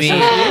have what that you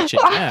mean. association.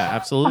 Yeah,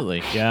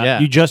 absolutely. Yeah.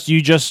 You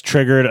just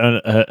triggered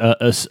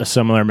a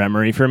similar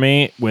memory for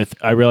me with,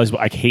 I realized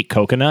I hate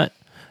coconut.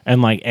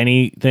 And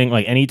anything,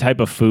 any type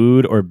of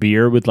food or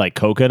beer with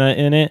coconut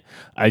in it,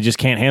 I just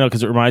can't handle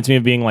because it reminds me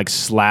of being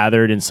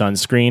slathered in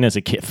sunscreen as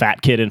a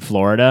fat kid in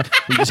Florida.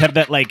 You just have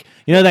that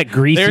that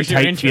greasy There's your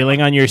tight intro.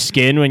 feeling on your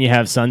skin when you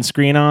have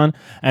sunscreen on,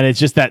 and it's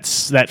just that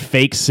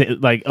fake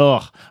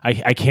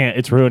I can't.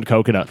 It's ruined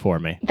coconut for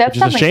me. That's which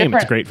is a something shame. different.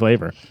 It's a great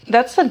flavor.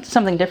 That's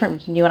something different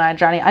between you and I,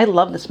 Johnny. I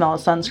love the smell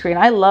of sunscreen.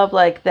 I love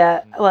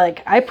that.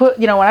 I put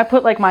when I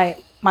put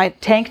my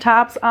tank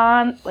tops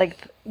on,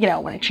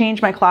 when I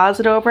change my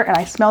closet over and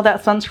I smell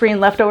that sunscreen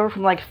left over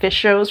from fish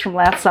shows from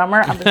last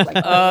summer, I'm just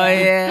like, Oh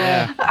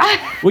yeah.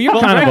 Well, you're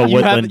kind of a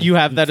woodland. you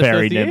have that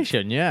fairy nymph.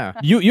 association, yeah.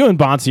 You and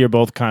Bonsi are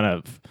both kind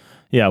of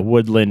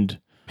woodland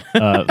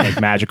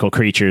magical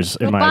creatures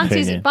in my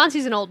opinion.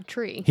 Bonsi's an old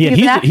tree.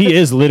 He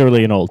is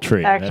literally an old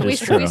tree. That Actually,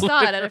 is We true.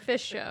 saw it at a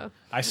fish show.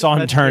 I saw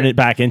him turn it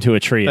back into a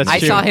tree. That's I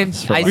true. saw him.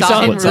 I We saw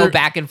saw him him go re-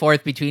 back and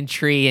forth between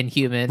tree and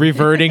human.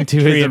 Reverting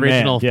to Tree his and man,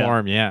 original yeah.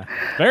 form, yeah.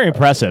 Very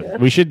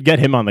impressive. We should get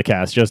him on the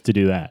cast just to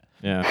do that.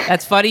 Yeah.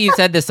 That's funny you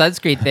said the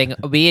sunscreen thing.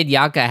 Me and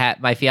Yanka,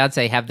 my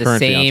fiance, have the Current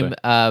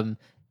same.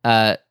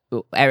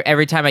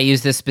 Every time I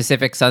use this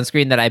specific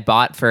sunscreen that I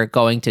bought for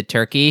going to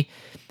Turkey,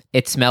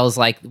 it smells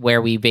like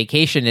where we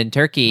vacation in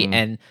Turkey,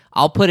 and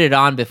I'll put it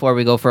on before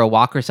we go for a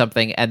walk or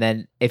something. And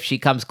then if she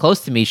comes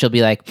close to me, she'll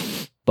be like,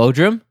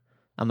 "Bodrum."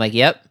 I'm like,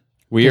 "Yep." 'Cause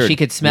Weird. she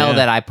could smell Yeah.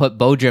 that I put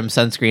Bodrum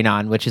sunscreen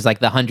on, which is the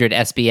 100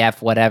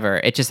 SPF, whatever.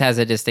 It just has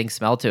a distinct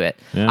smell to it.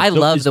 Yeah. I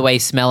love the way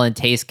smell and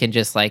taste can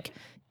just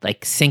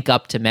sync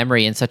up to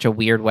memory in such a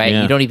weird way.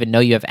 Yeah. You don't even know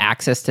you have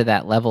access to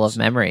that level of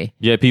memory.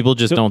 Yeah, people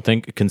just don't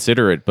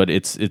consider it, but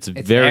it's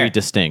very there.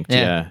 distinct. Yeah.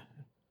 Yeah.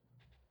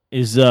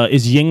 Is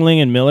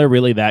Yingling and Miller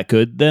really that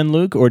good then,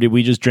 Luke? Or did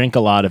we just drink a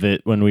lot of it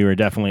when we were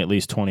definitely at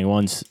least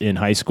 21 in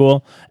high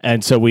school?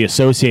 And so we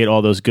associate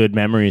all those good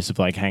memories of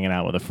hanging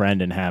out with a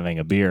friend and having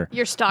a beer.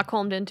 You're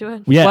Stockholmed into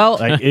it. Yeah. Well,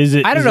 is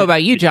it? I don't is know it-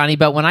 about you, Johnny,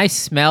 but when I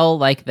smell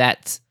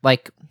that,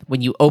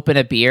 when you open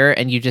a beer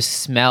and you just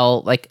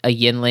smell a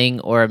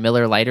Yingling or a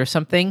Miller Lite or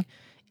something,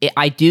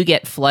 I do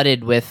get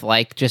flooded with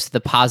just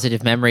the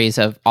positive memories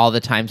of all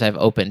the times I've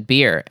opened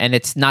beer. And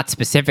it's not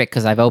specific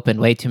because I've opened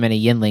way too many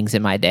Yinlings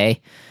in my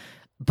day.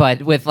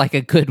 But with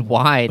a good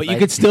wine. But you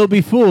could still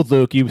be fooled,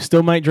 Luke. You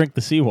still might drink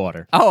the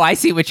seawater. Oh, I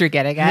see what you're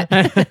getting at.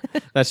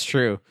 That's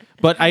true.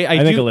 But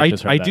I think do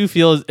Alicia's heard I that. do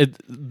feel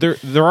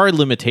there are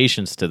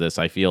limitations to this.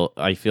 I feel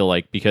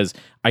like because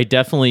I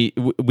definitely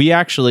we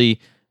actually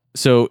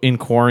so in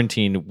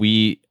quarantine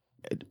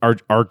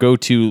our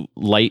go-to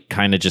light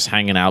kind of just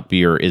hanging out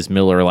beer is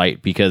Miller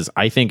Lite because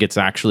I think it's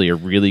actually a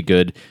really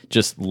good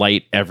just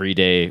light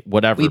everyday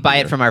whatever. We buy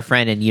beer. it from our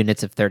friend in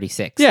units of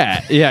 36.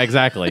 Yeah,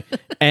 exactly.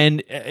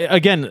 And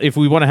again, if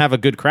we want to have a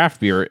good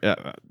craft beer,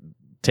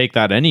 take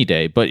that any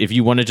day. But if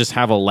you want to just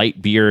have a light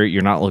beer,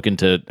 you're not looking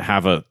to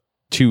have a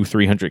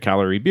 300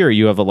 calorie beer.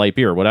 You have a light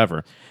beer,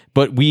 whatever.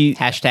 But we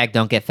Hashtag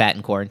don't get fat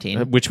in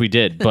quarantine. which we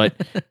did, but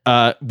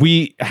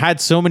we had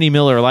so many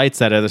Miller Lights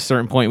that at a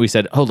certain point we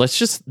said, oh, let's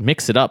just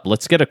mix it up.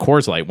 Let's get a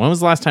Coors Light. When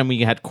was the last time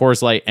we had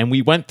Coors Light? And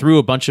we went through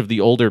a bunch of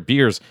the older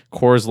beers,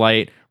 Coors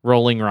Light,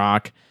 Rolling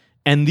Rock.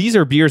 And these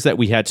are beers that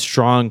we had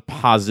strong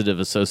positive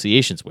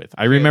associations with.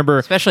 I remember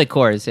Especially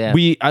Coors, yeah.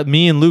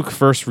 me and Luke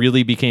first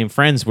really became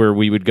friends where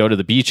we would go to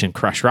the beach and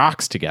crush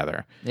rocks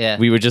together. Yeah.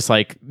 We would just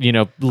load I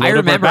up our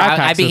remember I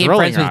backpacks with became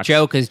Rolling friends with Rocks.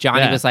 Joe because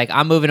Johnny Yeah. was like,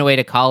 I'm moving away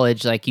to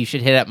college. You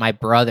should hit up my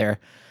brother.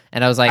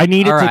 And I was like, I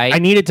needed all to. right. I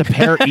needed to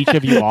pair each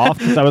of you off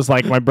because I was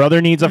like, my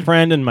brother needs a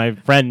friend and my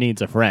friend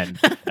needs a friend,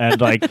 and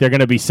they're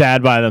gonna be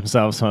sad by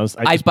themselves. So I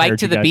just biked paired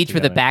to you the guys beach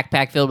with a together.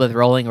 backpack filled with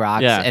Rolling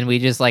Rocks, Yeah. and we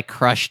just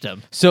crushed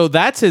them. So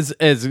that's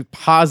as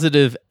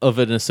positive of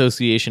an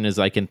association as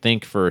I can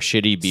think for a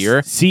shitty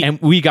beer. See-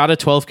 and we got a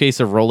 12 case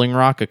of Rolling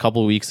Rock a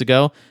couple weeks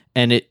ago,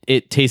 and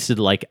it tasted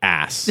like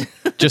ass,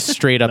 just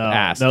straight up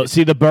ass. No,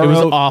 see the It was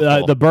Burrow,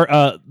 awful.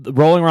 the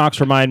Rolling Rocks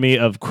remind me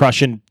of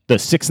crushing the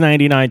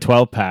 $6.99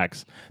 12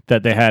 packs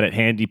that they had at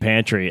Handy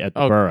Pantry at the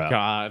Oh, Burrow.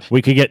 God.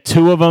 We could get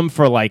two of them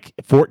for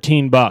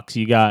 $14.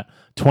 You got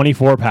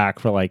 24 pack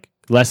for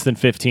less than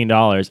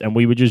 $15, and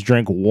we would just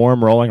drink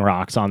warm Rolling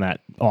Rocks on that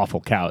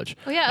awful couch.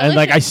 Oh yeah, and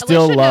Alicia, I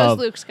still Alicia love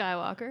knows Luke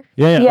Skywalker.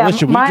 Yeah,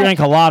 Alicia, we drank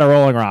a lot of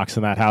Rolling Rocks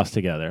in that house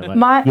together. Like,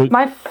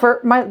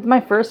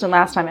 My first and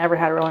last time I ever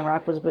had a Rolling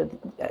Rock was with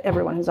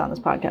everyone who's on this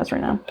podcast right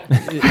now.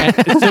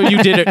 So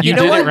you did it. You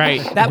know did what? it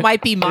right. That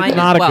might be mine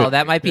not as a well. good-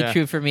 That might be Yeah.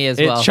 true for me as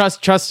well.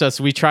 Trust us.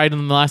 We tried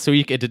them last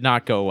week. It did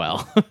not go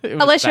well. It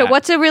was Alicia, bad.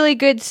 what's a really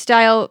good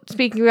style?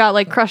 Speaking about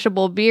like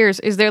crushable beers,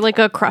 is there like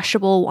a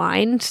crushable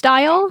wine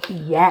style?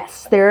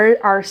 Yes, there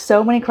are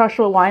so many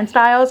crushable wine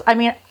styles. I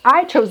mean,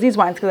 I chose these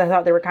wines because I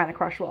thought they were kind of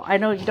crushable. I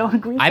know you don't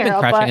agree, I've been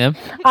Carol, crushing but them.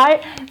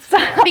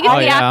 Because Oh,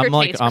 the yeah, I'm, aftertaste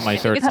like, on for my me,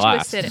 third it's too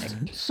glass.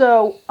 acidic.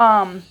 So,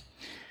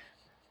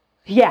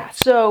 yeah,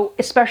 so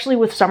especially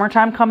with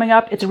summertime coming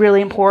up, it's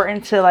really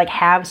important to like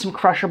have some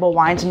crushable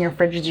wines in your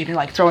fridges you can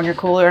like throw in your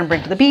cooler and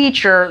bring to the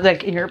beach, or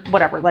like in your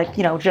whatever, like,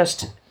 you know,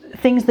 just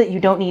things that you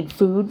don't need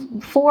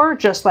food for,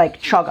 just like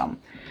chug them.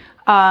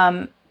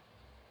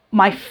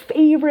 My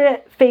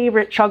favorite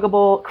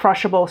chuggable,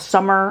 crushable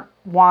summer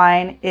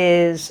wine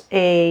is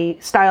a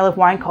style of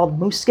wine called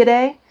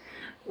Muscadet,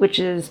 which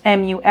is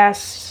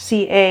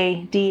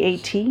Muscadat.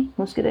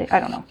 Muscadet. I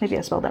don't know. Maybe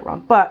I spelled that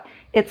wrong, but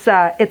it's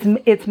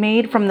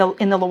made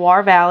in the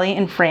Loire Valley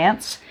in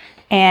France,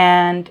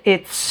 and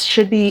it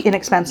should be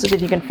inexpensive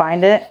if you can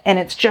find it. And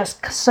it's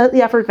just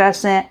slightly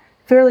effervescent,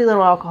 fairly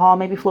little alcohol,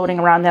 maybe floating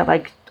around that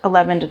like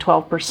 11 to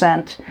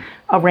 12%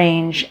 a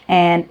range,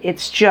 and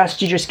it's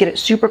just, you just get it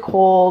super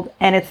cold,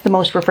 and it's the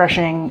most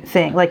refreshing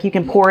thing. Like, you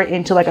can pour it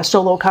into like a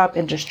solo cup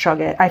and just chug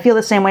it. I feel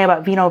the same way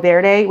about Vinho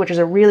Verde, which is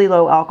a really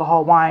low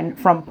alcohol wine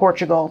from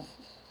Portugal,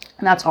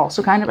 and that's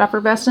also kind of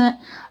effervescent.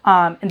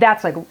 And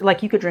that's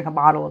like you could drink a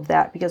bottle of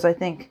that, because I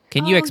think,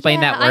 Can you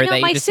explain that I word know, that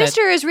you my just said?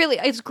 sister is really,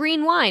 it's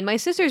green wine. My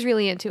sister's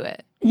really into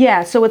it.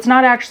 yeah, so it's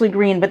not actually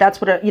green, but that's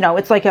what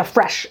it's like a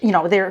fresh,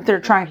 they're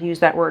trying to use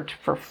that word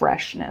for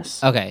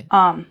freshness. Okay.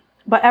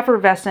 But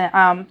effervescent,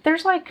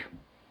 there's like,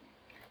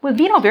 with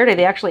Vinho Verde,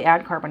 they actually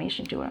add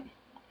carbonation to it.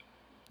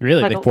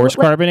 Really? Like They a- force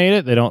like- carbonate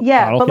it? They don't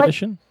Yeah, bottle but like-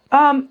 condition?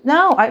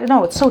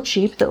 No, it's so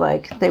cheap that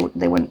like they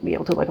wouldn't be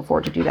able to like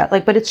afford to do that.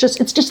 Like, but it's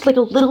just like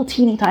a little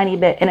teeny tiny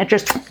bit, and it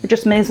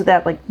just makes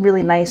that like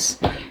really nice.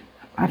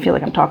 I feel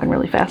like I'm talking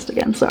really fast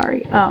again.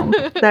 Sorry.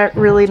 That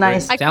really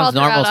nice. I Sounds called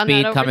her out normal on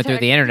speed that coming over through the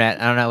text. internet.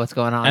 I don't know what's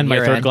going on. And my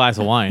your third end. glass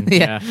of wine.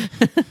 Yeah.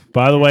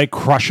 By the way,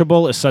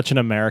 crushable is such an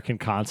American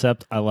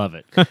concept. I love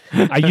it.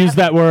 I use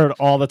that word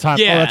all the time.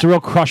 Yeah. Oh, that's a real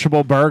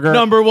crushable burger.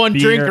 Number one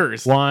beer,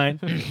 drinkers. Wine.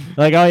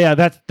 Like, oh yeah,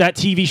 that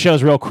TV show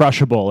is real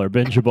crushable or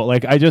bingeable.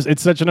 Like,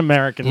 it's such an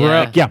American Yeah.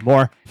 word. Like, yeah,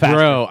 more. Faster.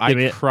 Bro, I Give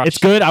me it. crushed- It's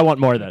good. I want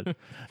more then.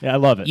 Yeah, I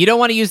love it. You don't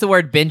want to use the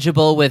word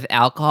bingeable with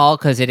alcohol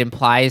because it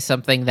implies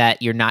something that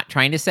you're not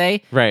trying to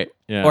say. Right.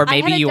 Yeah. Or I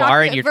maybe had a you doctor-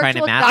 are and you're trying to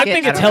virtual mask I it.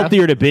 think it's don't know.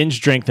 healthier to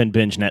binge drink than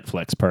binge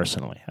Netflix,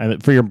 personally. I mean,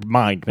 for your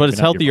mind. but maybe it's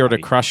not your healthier to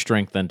body. crush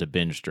drink than to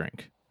binge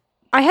drink.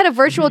 I had a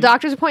virtual Mm-hmm.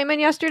 doctor's appointment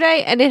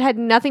yesterday, and it had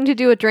nothing to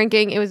do with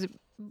drinking. It was,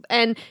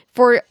 and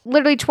for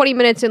literally 20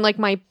 minutes in like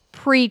my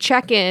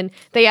pre-check-in,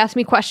 they asked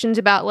me questions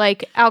about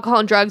like alcohol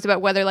and drugs,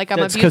 about whether like I'm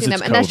That's 'cause abusing them,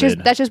 it's and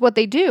COVID. that's just what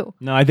they do.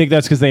 No, I think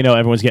that's because they know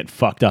everyone's getting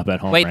fucked up at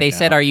home. Wait, right they now.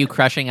 said, are you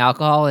crushing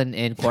alcohol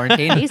in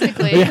quarantine?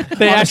 Basically, They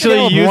On a actually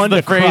scale of used 1 the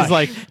to phrase crush.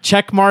 like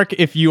check mark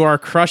if you are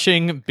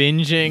crushing,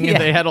 binging. Yeah.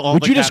 They had all.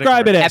 Would the you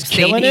describe it categories. as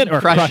killing it or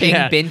crushing,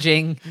 crushing?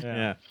 binging.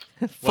 Yeah.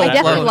 Full they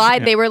definitely blown.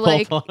 lied. They were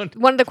like, blown.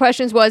 one of the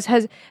questions was,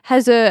 has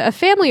a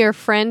family or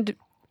friend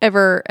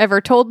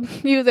ever told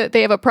you that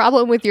they have a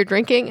problem with your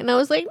drinking? And I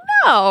was like,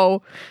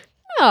 no,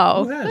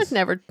 that's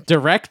never.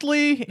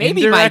 Directly?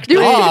 Maybe my Indirectly?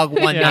 dog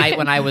one Yeah. night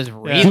when I was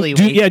really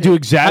do wasted.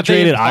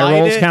 exaggerated eye implied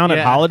rolls it? count at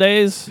Yeah.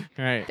 holidays?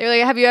 Right. They were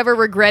like, have you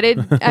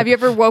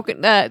ever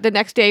woken the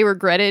next day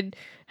regretted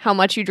how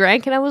much you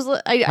drank? And I was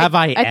like,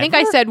 I think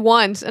I ever? said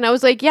once, and I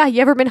was like, yeah,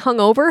 you ever been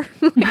hungover?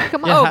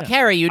 Come on. Oh,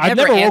 Carrie, you I've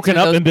never never woken answered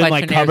up those and been, like,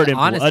 questionnaires covered in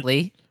blood.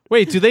 honestly.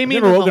 Wait, do they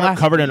mean Never in the woken up last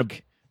covered in a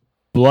week?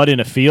 blood in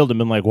a field and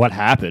been like, what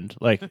happened?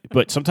 Like,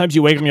 but sometimes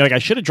you wake up and you're like, I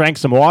should have drank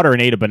some water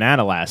and ate a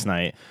banana last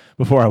night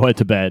before I went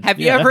to bed. Have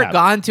you Yeah, that ever happens.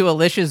 gone to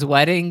Alicia's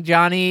wedding,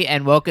 Johnny,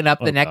 and woken up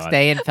the next God.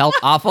 day and felt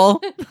awful?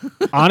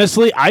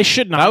 Honestly, I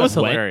should not. That was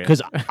have went hilarious.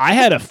 because I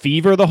had a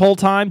fever the whole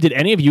time. Did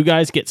any of you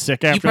guys get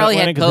sick after probably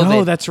that had wedding? 'Cause COVID.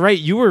 No, that's right.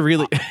 You were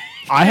really.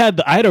 I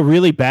had a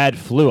really bad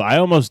flu. I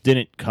almost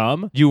didn't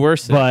come. You were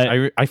sick.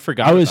 But I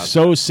forgot. I was about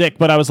so sick,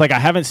 but I was like, I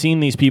haven't seen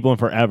these people in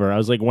forever. I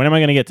was like, when am I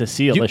going to get to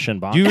see Alicia and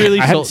Bob? you really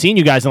I haven't sol- seen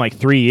you guys in like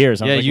 3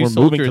 years. I was Yeah, like, you we're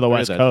moving soldiered to the through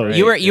West that, Coast.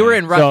 right? You were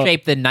in rough So-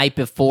 shape the night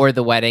before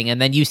the wedding,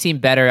 and then you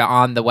seemed better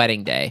on the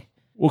wedding day.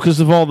 Well, because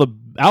of all the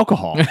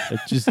alcohol,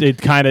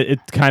 it kind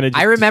of.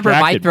 I remember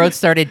my throat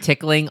started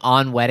tickling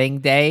on wedding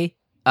day.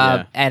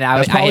 Yeah. And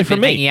That's I probably had for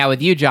been me. hanging out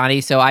with you,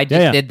 Johnny, so I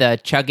just Yeah. did the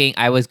chugging.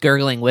 I was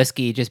gurgling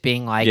whiskey, just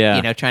being like,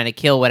 Yeah. trying to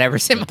kill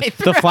whatever's in my The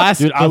throat.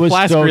 flask, Dude, I the was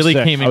flask so really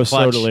sick. came I in was so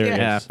clutch. delirious.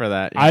 Yeah, for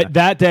that. I yeah.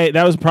 that day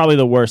that was probably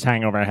the worst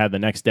hangover I had the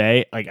next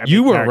day. Like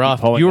You were Eric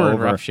rough. pulling You were in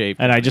over, rough shape.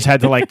 and I just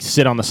had to like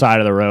sit on the side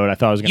of the road. I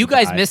thought I was going to You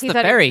guys missed He the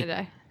thought he was ferry. gonna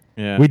die.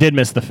 Yeah. We did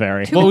miss the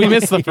ferry. Well, we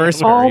missed the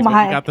first Oh ferry, but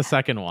my. we got the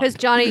second one. Because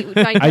Johnny,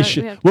 I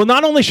should. Well,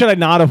 not only should I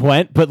not have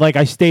went, but like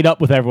I stayed up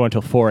with everyone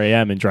till 4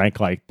 a.m. and drank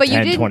like but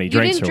 10, you 20 didn't. You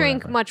drinks didn't or drink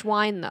whatever. much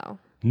wine though.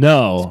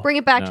 No. Bring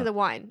it back No. to the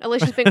wine.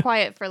 Alicia's been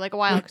quiet for like a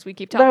while because we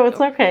keep talking. No, it's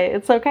okay.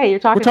 It's okay. You're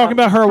talking. We're talking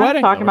about her I'm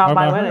wedding, Talking though. about We're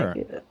my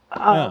talking wedding.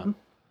 about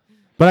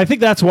But I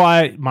think that's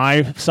why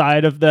my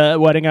side of the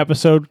wedding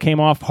episode came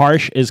off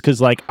harsh, is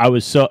because like I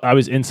was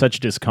in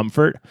such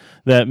discomfort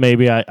that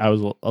maybe I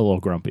was a little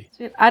grumpy.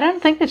 Dude, I didn't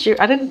think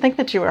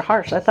that you were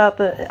harsh. I thought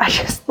that I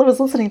just was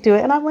listening to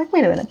it, and I'm like,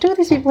 wait a minute, 2 of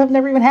these people have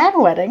never even had a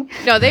wedding.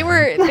 No, they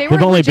were only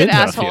legit been to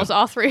a assholes. few.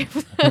 All three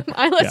of them.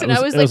 I listened. it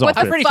I was was like, all what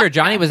the good. I'm pretty fuck? sure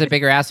Johnny was a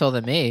bigger asshole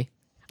than me.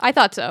 I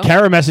thought so.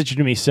 Kara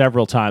messaged me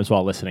several times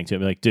while listening to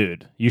it, like,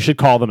 dude, you should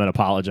call them and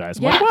apologize.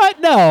 I'm like, Yeah. what?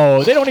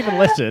 No, they don't even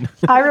listen.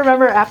 I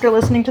remember after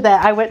listening to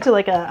that, I went to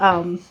like a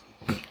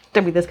I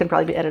mean, this can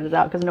probably be edited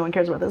out because no one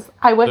cares about this.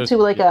 I went to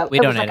like a We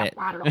it don't was like edit.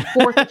 I don't know,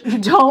 Fourth. You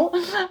don't.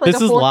 Like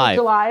This a is 4th live.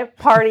 of July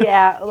party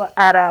at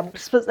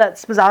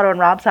Spazzato and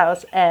Rob's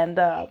house, and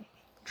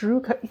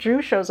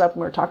Drew shows up,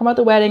 and we're talking about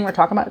the wedding. We're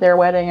talking about their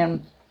wedding,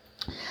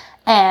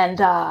 and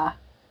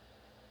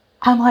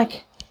I'm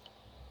like.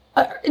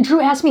 Drew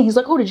asked me, he's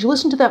like, oh, did you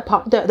listen to that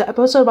the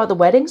episode about the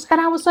weddings?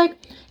 And I was like,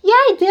 yeah,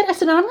 I did. I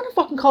said, I'm going to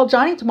fucking call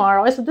Johnny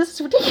tomorrow. I said, this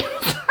is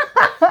ridiculous.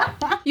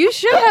 You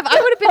should have.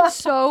 I would have been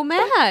so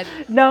mad.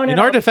 No, in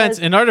our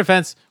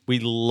defense, we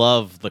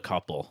love the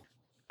couple.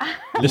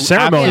 The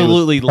ceremony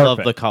Absolutely was love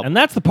perfect. the couple. And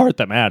that's the part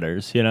that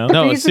matters, you know?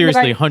 No, reason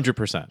seriously, that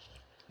 100%.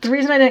 The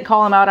reason I didn't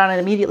call him out on it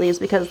immediately is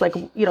because, like,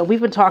 you know,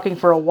 we've been talking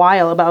for a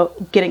while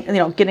about getting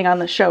on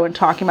the show and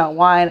talking about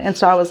wine. And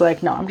so I was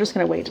like, no, I'm just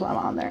going to wait till I'm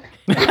on there.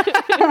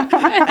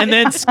 And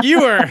then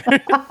skewer.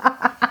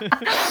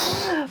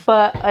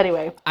 But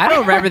anyway, I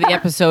don't remember the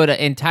episode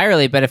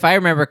entirely, but if I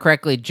remember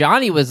correctly,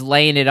 Johnny was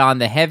laying it on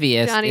the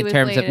heaviest Johnny in was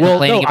terms of laying it on.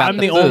 complaining about I'm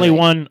the the food. only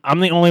one. I'm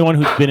the only one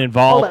who's been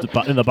involved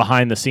Hold in the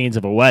behind the scenes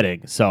of a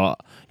wedding. So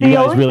you the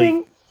guys only really.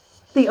 thing.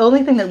 The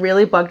only thing that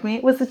really bugged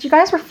me was that you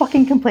guys were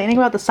fucking complaining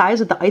about the size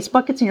of the ice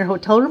buckets in your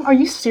hotel room. Are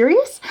you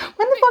serious?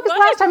 When the fuck is the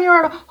last time you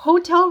were at a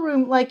hotel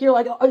room? Like, you're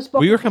like, oh, ice buckets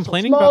We were are so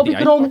complaining small, about the we ice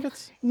could only-"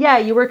 buckets? Yeah,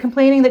 you were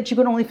complaining that you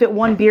could only fit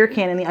one beer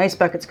can in the ice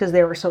buckets because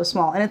they were so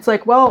small. And it's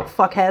like, well,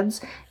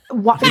 fuckheads.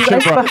 These Should've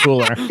ice brought a buckets-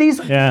 cooler.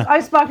 These Yeah.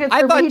 ice buckets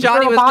I are thought made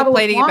Johnny for a was bottle of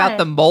complaining about wine.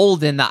 the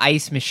mold in the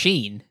ice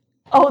machine.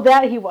 Oh,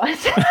 that he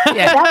was.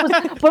 Yeah.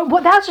 That was.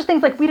 But that's just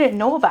things like we didn't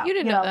know about. You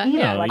didn't know that, either.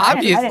 yeah. Like, I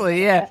didn't-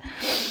 Obviously, yeah.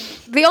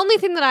 The only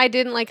thing that I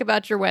didn't like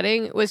about your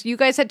wedding was you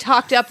guys had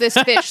talked up this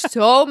fish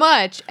so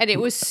much, and it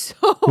was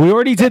so. We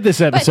already did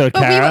this episode,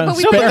 but we Kara. were the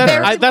Spare her.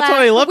 very That's what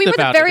I last- loved We were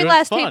about the it. very It was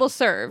last fun. table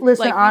served.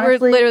 Listen, like, honestly, we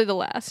were literally the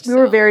last. We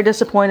were very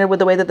disappointed with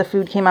the way that the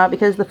food came out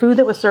because the food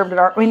that was served at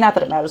our. I mean, not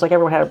that it matters. Like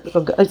everyone had.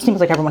 It seems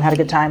like everyone had a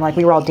good time. Like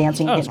we were all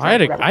dancing. Oh, and I had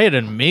whatever. I had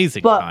an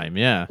amazing But- time,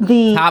 yeah.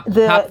 the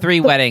Top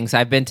three weddings.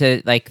 I've been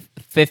to like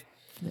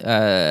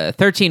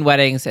 13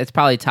 weddings. It's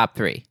probably top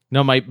 3.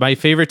 No, my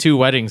favorite 2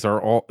 weddings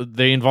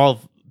they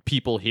involve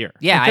people here.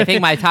 Yeah, I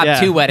think my top Yeah.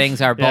 2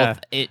 weddings are Yeah.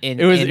 both in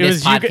It was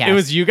this podcast. it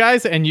was you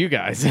guys and you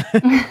guys.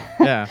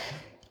 Yeah.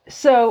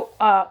 So,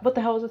 what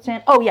the hell was it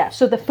saying? Oh yeah.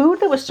 So the food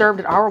that was served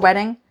at our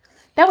wedding,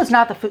 that was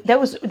not the food. That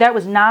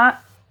was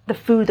not the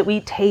food that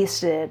we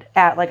tasted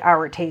at like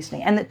our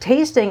tasting. And the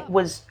tasting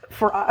was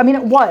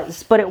it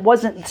was, but it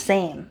wasn't the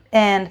same.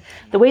 And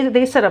the way that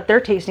they set up their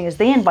tasting is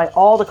they invite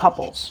all the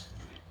couples.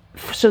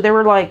 So there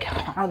were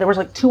there was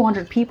like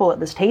 200 people at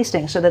this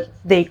tasting, so that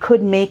they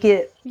could make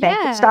it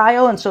banquet Yeah.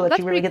 style, and so that That's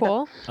you really pretty get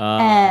cool.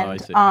 I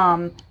see.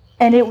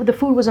 and the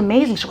food was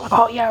amazing. So we're like,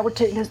 oh yeah, we're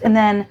taking this. And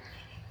then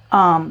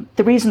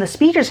the reason the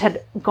speeches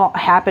had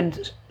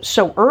happened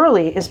so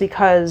early is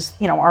because,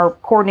 you know, our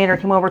coordinator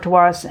came over to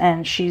us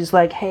and she's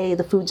like, hey,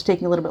 the food's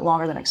taking a little bit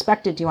longer than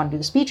expected. Do you want to do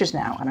the speeches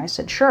now? And I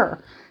said, sure.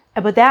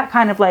 But that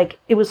kind of like,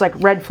 it was like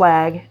red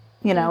flag,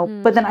 you know,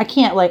 but then I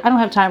can't I don't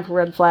have time for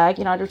red flag,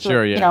 you know, I just,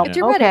 Sure, yeah, you know, It's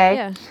your wedding, okay.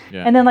 yeah.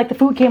 Yeah. And then like the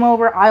food came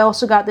over. I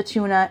also got the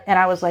tuna and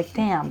I was like,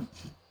 damn.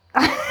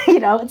 You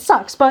know, it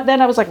sucks. But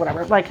then I was like,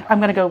 whatever. Like, I'm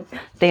going to go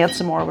dance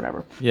some more or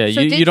whatever. Yeah,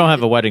 So you did don't you-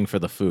 have a wedding for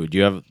the food.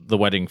 You have the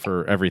wedding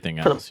for everything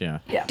else, yeah.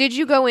 Did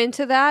you go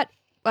into that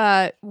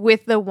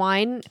with the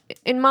wine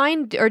in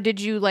mind, or did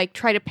you like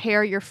try to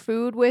pair your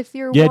food with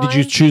your Yeah, wine? did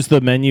you choose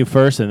the menu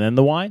first and then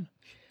the wine?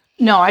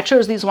 No, I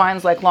chose these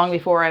wines like long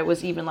before I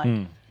was even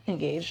like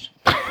engaged.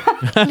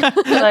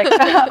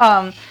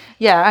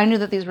 Yeah, I knew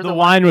that these were The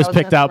wine was I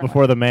picked gonna out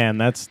before the man.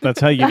 That's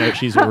how you know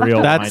she's a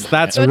real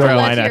That's a real Don't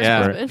wine let your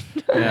expert.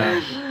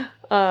 husband.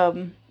 Yeah.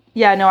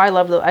 Yeah, no, I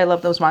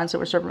love those wines that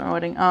were served at my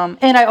wedding.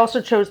 And I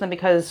also chose them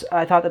because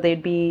I thought that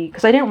they'd be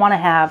because I didn't want to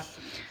have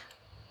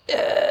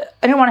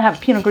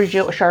Pinot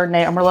Grigio, a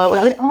Chardonnay, a Merlot.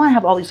 I didn't want to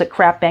have all these like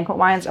crap banquet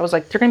wines. I was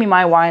like, they're gonna be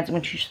my wines. I'm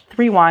gonna choose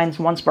 3 wines,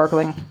 1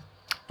 sparkling,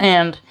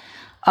 and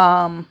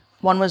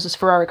one was this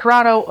Ferrari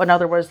Corrado,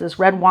 another was this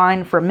red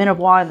wine from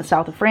Minervois in the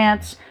south of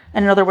France,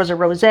 and another was a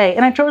rosé.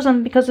 And I chose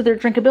them because of their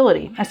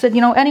drinkability. I said,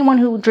 anyone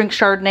who drinks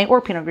Chardonnay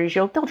or Pinot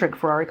Grigio, they'll drink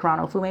Ferrari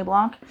Carano Fumé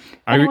Blanc.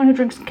 Anyone who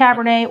drinks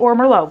Cabernet or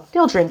Merlot,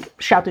 they'll drink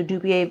Chateau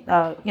Dubier,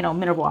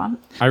 Minervois.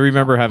 I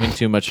remember having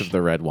too much of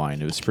the red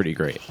wine. It was pretty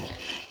great.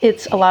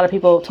 It's a lot of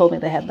people told me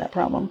they had that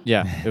problem.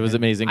 Yeah, it was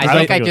amazing. I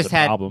think I it was just a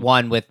had problem.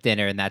 one with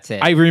dinner, and that's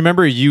it. I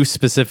remember you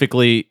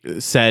specifically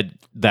said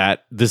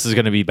that this is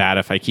going to be bad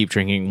if I keep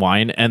drinking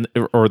wine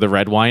or the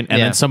red wine, and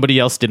Yeah. then somebody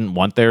else didn't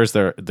want theirs.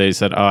 They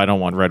said, "Oh, I don't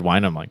want red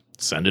wine." I'm like,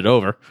 "Send it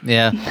over.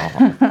 yeah.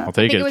 I'll I take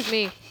think it." it was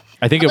me.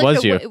 I think it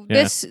was you.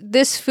 Yeah.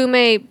 This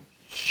Fumé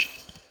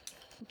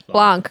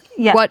Blanc.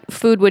 Yeah. What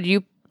food would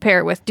you pair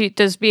it with?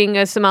 Does being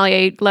a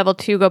sommelier level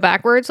 2 go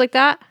backwards like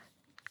that?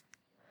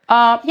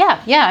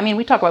 Yeah. I mean,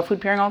 we talk about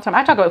food pairing all the time.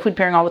 I talk about food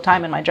pairing all the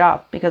time in my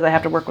job because I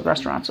have to work with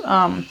restaurants.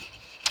 What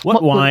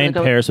what wine would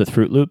go- pairs with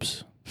Fruit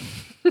Loops?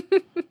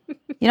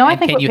 I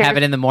think Can you have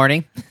it in the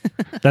morning?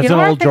 That's know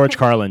an what? old George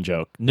Carlin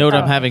joke. Note,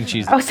 I'm having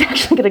cheese. I was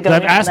actually going to go.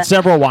 I've in on asked that.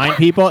 several wine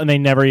people, and they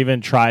never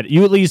even tried.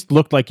 You at least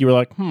looked like you were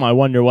like, I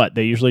wonder what.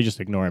 They usually just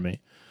ignore me.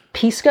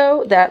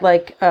 Pisco, that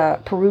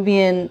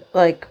Peruvian,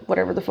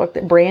 whatever the fuck,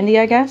 that brandy,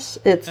 I guess.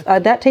 It's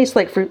that tastes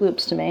like Fruit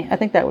Loops to me. I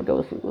think that would go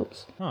with Fruit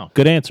Loops. Oh,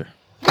 good answer.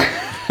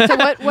 So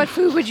what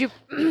food would you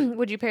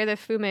pair the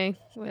Fumé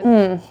with?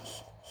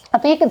 I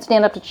think it could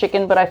stand up to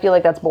chicken, but I feel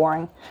like that's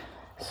boring.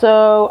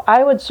 So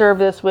I would serve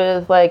this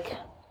with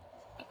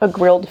a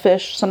grilled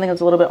fish, something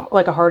that's a little bit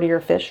like a heartier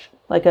fish,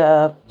 like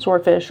a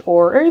swordfish,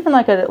 or even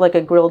like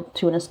a grilled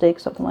tuna steak,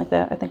 something like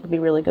that. I think would be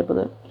really good with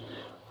it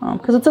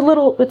because it's a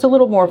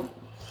little more.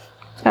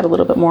 It's got a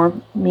little bit more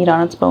meat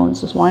on its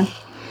bones. This wine.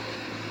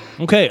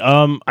 Okay,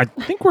 I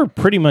think we're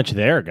pretty much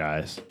there,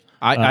 guys.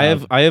 I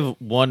have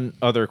one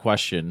other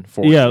question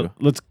for Yeah,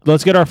 you.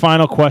 let's get our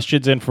final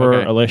questions in for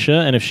Okay. Alicia,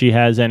 and if she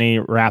has any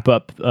wrap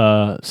up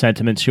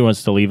sentiments she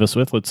wants to leave us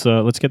with,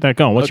 let's get that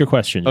going. What's your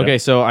question? Jeff? Okay,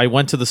 so I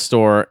went to the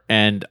store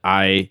and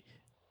I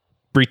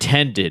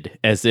pretended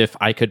as if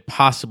I could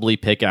possibly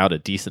pick out a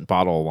decent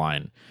bottle of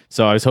wine.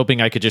 So I was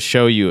hoping I could just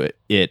show you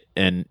it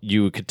and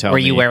you could tell Were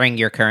me. you wearing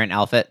your current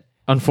outfit?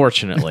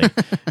 Unfortunately.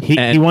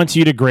 He wants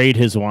you to grade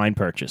his wine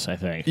purchase, I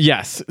think.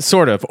 Yes,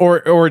 sort of,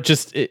 or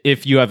just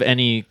if you have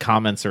any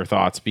comments or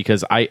thoughts,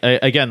 because I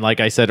again, like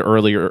I said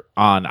earlier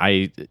on,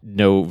 I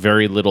know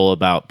very little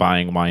about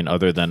buying wine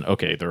other than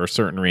okay, there are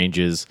certain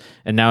ranges,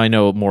 and now I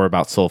know more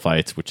about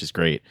sulfites, which is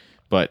great.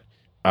 But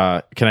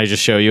can I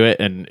just show you it,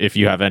 and if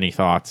you have any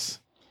thoughts,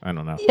 I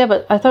don't know. Yeah,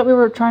 but I thought we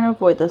were trying to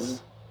avoid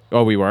this.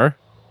 Oh, we were.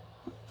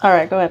 All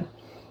right, go ahead.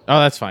 Oh,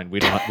 that's fine. We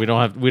don't have to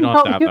have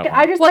that.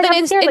 I just Well, like, then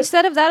I'm scared, like,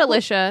 instead of that,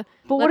 Alicia,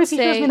 but what if let's he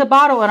gives say me the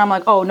bottle and I'm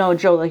like, oh no,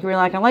 Joe, like you're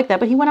not gonna like that,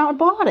 but he went out and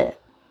bought it.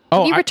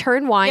 Oh, you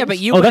return wine. Yeah, but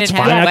you Oh, wouldn't that's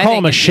have fine. a I call wedding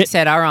him a if shit- you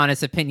said our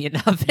honest opinion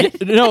of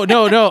it. No.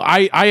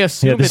 I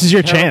assume Yeah, this it's is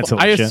your terrible. chance,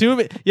 I Alicia. assume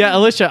it. Yeah,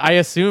 Alicia. I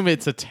assume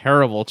it's a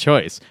terrible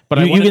choice, but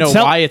I You want to can know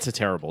tell- why it's a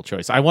terrible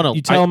choice. I want to.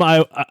 You tell him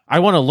I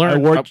want to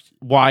learn worked-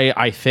 why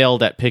I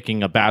failed at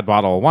picking a bad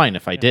bottle of wine.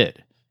 If I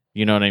did,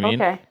 you know what I mean?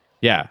 Okay.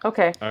 Yeah.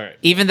 Okay. All right.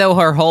 Even though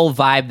her whole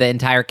vibe, the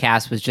entire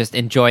cast was just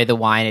enjoy the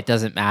wine. It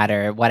doesn't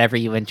matter. Whatever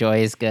you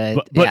enjoy is good.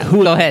 but Yeah,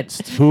 who go ahead.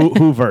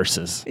 Who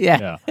versus?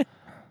 Yeah.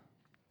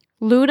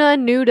 Luna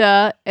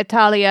Nuda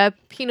Italia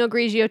Pinot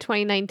Grigio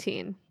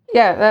 2019.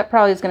 Yeah, that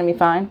probably is gonna be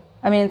fine.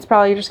 I mean, it's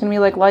probably just gonna be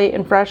like light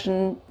and fresh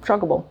and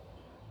chuggable.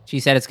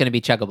 She said it's going to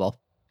be chuggable.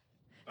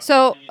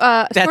 So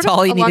That's sort of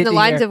all you along needed the to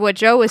lines hear. of what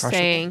Joe was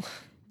saying.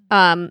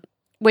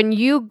 When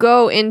you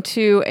go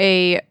into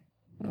a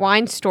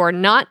wine store,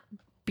 not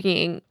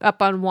being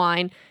up on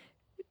wine,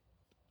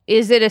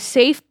 is it a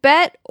safe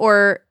bet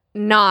or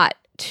not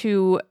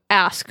to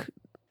ask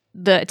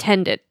the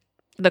attendant,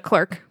 the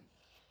clerk?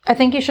 I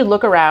think you should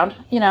look around,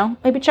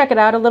 maybe check it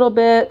out a little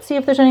bit, see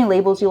if there's any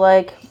labels you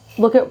like,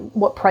 look at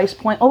what price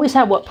point, always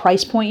have what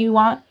price point you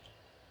want.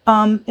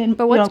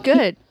 But what's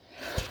good?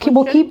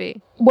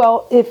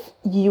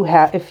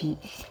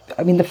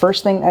 The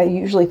first thing I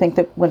usually think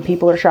that when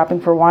people are shopping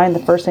for wine, the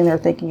first thing they're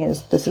thinking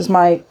is, this is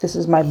my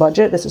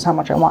budget. This is how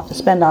much I want to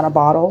spend on a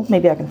bottle.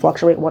 Maybe I can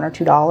fluctuate $1 or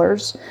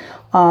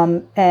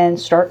 $2, and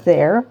start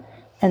there,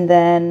 and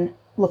then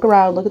look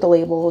around, look at the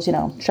labels,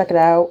 check it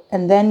out,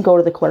 and then go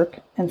to the clerk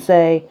and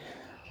say,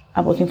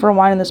 I'm looking for a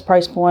wine in this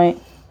price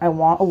point. I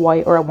want a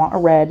white or I want a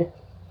red.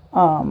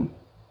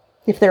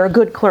 If they're a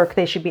good clerk,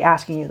 they should be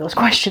asking you those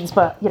questions.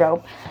 But things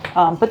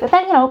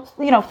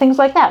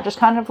like that. Just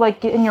kind of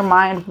like get in your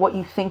mind what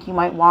you think you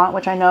might want,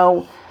 which I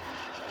know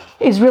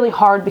is really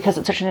hard because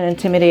it's such an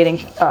intimidating.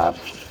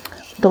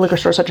 The liquor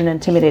store is such an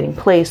intimidating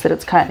place that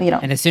it's kind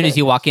of And as soon as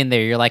you walk in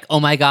there, you're like, oh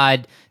my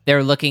God,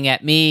 they're looking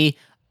at me.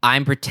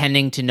 I'm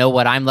pretending to know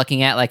what I'm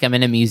looking at, like I'm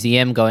in a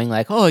museum going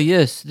like, oh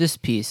yes, this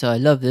piece. I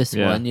love this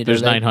Yeah. one.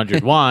 There's like-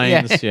 900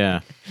 wines. Yeah.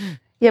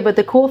 Yeah, but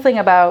the cool thing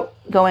about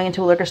going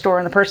into a liquor store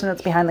and the person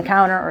that's behind the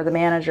counter or the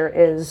manager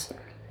is,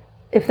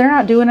 if they're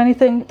not doing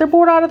anything, they're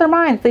bored out of their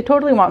minds. They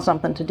totally want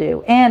something to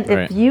do. And Right.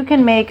 if you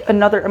can make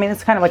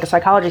it's kind of like a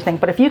psychology thing,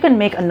 but if you can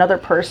make another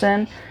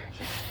person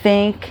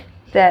think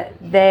that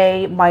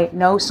they might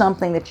know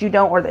something that you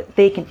don't, or that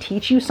they can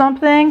teach you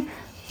something,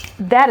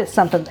 that is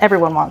something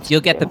everyone wants.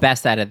 You'll to get do. the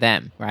best out of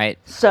them, right?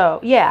 So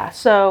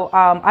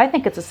I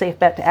think it's a safe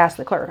bet to ask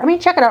the clerk. I mean,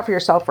 check it out for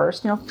yourself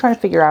first. Trying to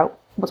figure out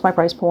what's my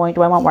price point.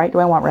 Do I want white? Do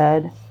I want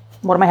red?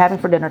 What am I having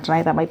for dinner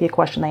tonight? That might be a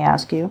question they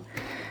ask you.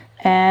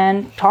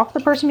 And talk to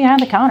the person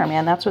behind the counter,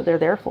 man. That's what they're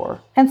there for.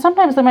 And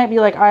sometimes they might be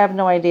like, I have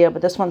no idea,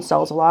 but this one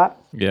sells a lot.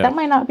 Yeah. That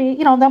might not be,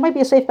 that might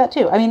be a safe bet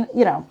too. I mean,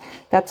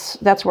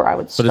 that's where I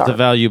would But start. it's a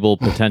valuable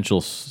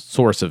potential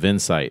source of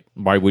insight.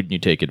 Why wouldn't you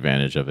take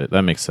advantage of it?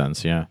 That makes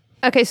sense. Yeah.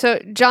 Okay, so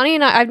Johnny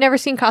and I've never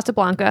seen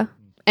Casablanca,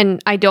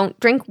 and I don't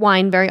drink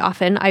wine very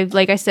often.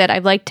 Like I said,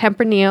 I've liked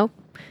Tempranillo.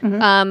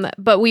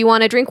 But we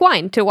want to drink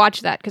wine to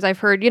watch that because I've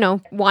heard,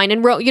 wine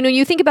and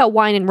you think about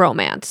wine and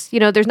romance.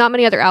 There's not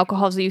many other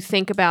alcohols that you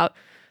think about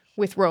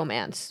with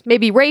romance.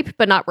 Maybe rape,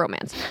 but not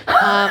romance.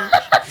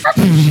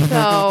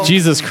 So,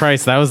 Jesus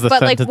Christ, that was the but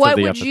sentence like, what of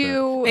the would episode.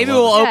 you? Maybe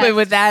we'll Yes. open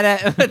with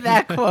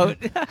that quote.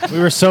 We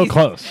were so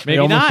close. Maybe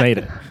we almost not. made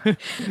it.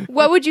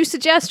 What would you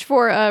suggest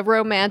for a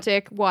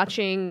romantic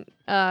watching?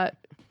 And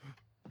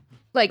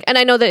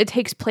I know that it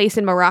takes place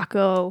in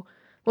Morocco.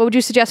 What would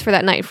you suggest for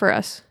that night for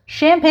us?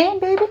 Champagne,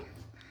 baby.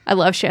 I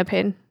love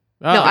champagne.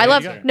 Oh, I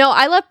there you go.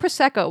 love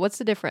prosecco. What's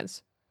the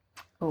difference?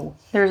 Oh,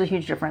 there's a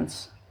huge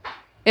difference.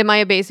 Am I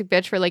a basic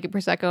bitch for liking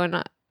prosecco and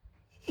not?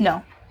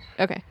 No.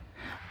 Okay.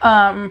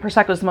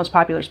 Prosecco is the most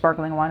popular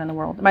sparkling wine in the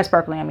world. By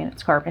sparkling, I mean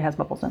it has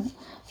bubbles in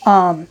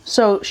it.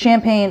 So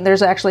champagne,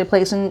 there's actually a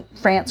place in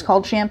France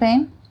called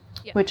Champagne,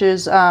 which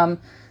is kind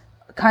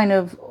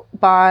of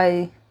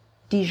by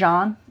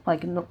Dijon,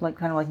 like kind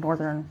of like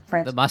northern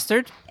France. The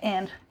mustard?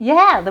 And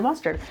the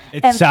mustard.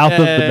 It's And- south of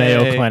the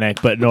Mayo Clinic,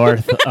 but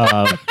north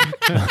of.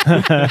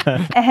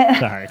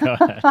 Sorry, go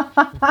ahead.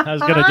 I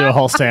was gonna do a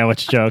whole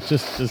sandwich joke.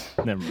 Just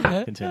never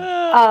mind. Continue.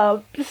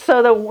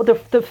 So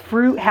the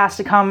fruit has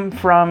to come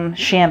from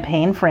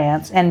Champagne,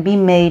 France, and be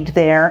made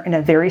there in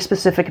a very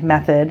specific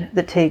method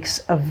that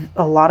takes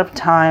a lot of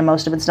time.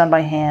 Most of it's done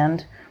by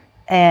hand,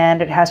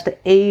 and it has to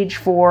age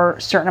for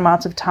certain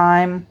amounts of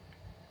time.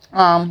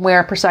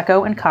 Where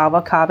Prosecco and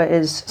Cava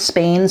is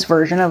Spain's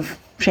version of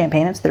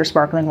Champagne. It's their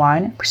sparkling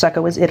wine.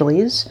 Prosecco is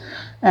Italy's,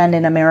 and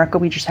in America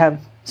we just have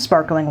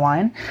sparkling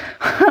wine.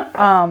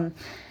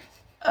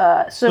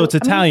 So it's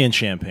Italian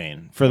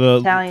champagne for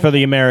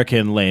the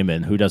American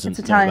layman who doesn't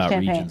know Italian about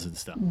champagne. regions and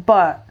stuff.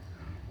 But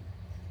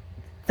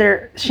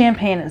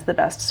Champagne is the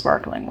best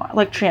sparkling wine.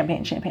 Like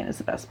Champagne is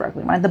the best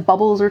sparkling wine. The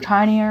bubbles are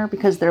tinier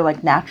because they're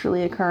like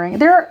naturally occurring.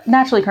 They're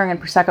naturally occurring in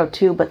Prosecco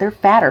too, but they're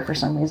fatter for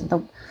some reason.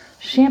 The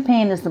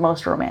Champagne is the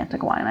most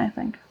romantic wine, I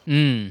think.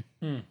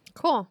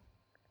 Cool.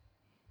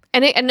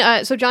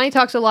 And so Johnny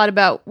talks a lot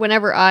about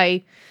whenever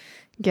I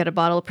get a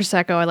bottle of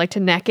Prosecco, I like to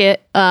neck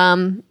it.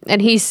 And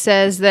he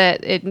says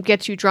that it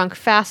gets you drunk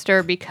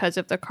faster because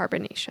of the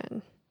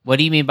carbonation. What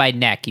do you mean by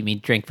neck? You mean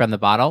drink from the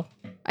bottle?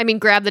 I mean,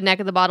 grab the neck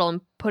of the bottle and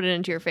put it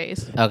into your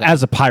face. Okay.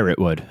 As a pirate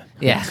would.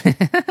 Yeah.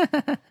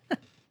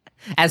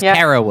 As Yeah.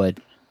 Para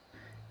would.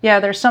 Yeah,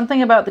 there's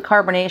something about the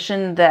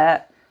carbonation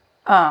that,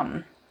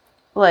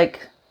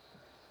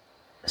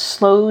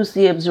 slows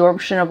the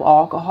absorption of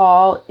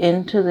alcohol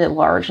into the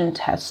large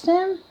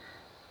intestine,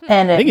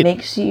 and it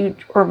makes you,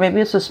 or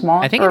maybe it's a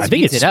small. I think or I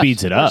think it Speeds it up.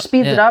 speeds it up.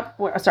 speeds it Yeah.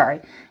 up. Sorry,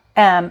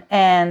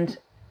 and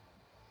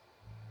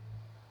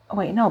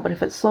wait, no, but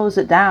if it slows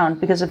it down,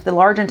 because if the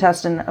large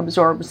intestine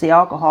absorbs the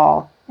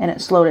alcohol and it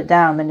slowed it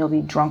down, then you'll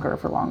be drunker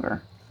for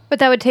longer. But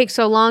that would take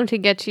so long to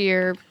get to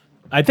your...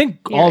 I think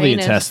Your all the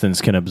anus.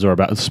 intestines can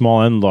absorb,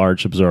 small and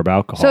large absorb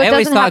alcohol. So I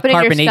always doesn't thought happen in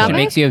your carbonation stomach?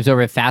 makes you absorb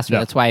it faster. No.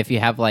 That's why if you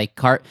have like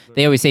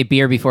they always say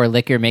beer before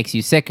liquor makes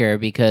you sicker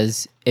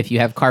because if you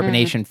have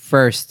carbonation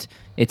first,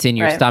 it's in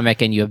your Right.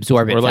 stomach and you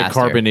absorb it Or like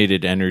faster.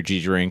 carbonated energy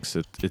drinks.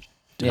 It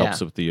Yeah.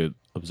 helps with the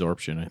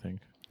absorption, I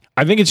think.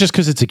 I think it's just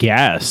because it's a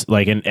gas.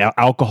 Like,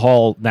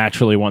 alcohol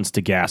naturally wants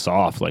to gas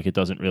off. Like, it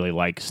doesn't really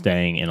like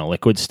staying in a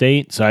liquid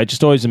state. So I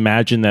just always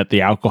imagine that the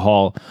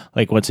alcohol,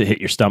 like, once it hit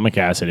your stomach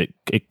acid,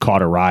 it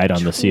caught a ride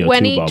on the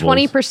CO2 bubbles.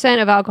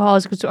 20% of alcohol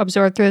is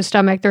absorbed through the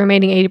stomach. The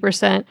remaining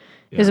 80%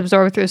 is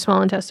absorbed through the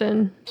small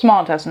intestine. Small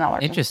intestine, not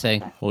large.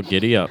 Interesting. Well,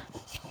 giddy up.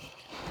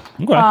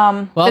 Okay.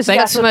 Well, This is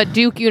thanks. from a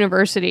Duke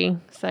University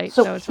site.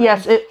 So it's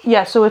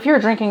yes, so if you're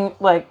drinking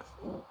like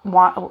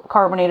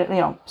carbonated,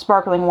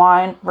 sparkling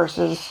wine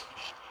versus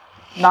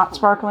not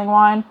sparkling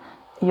wine,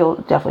 you'll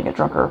definitely get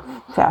drunker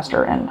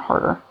faster and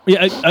harder.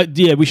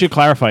 Yeah, we should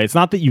clarify. It's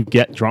not that you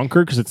get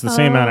drunker because it's the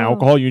same amount of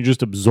alcohol. You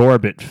just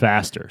absorb it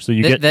faster. So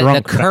you get the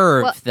drunk.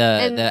 curve, Well,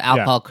 and- the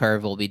alcohol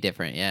curve will be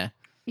different. Yeah.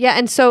 Yeah,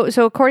 and so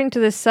according to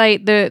this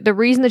site, the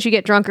reason that you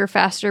get drunker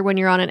faster when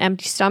you're on an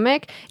empty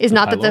stomach is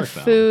not that the caloric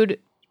balance. food.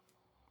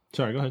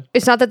 Sorry, go ahead.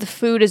 It's not that the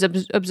food is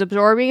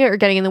absorbing it or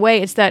getting in the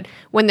way. It's that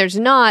when there's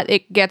not,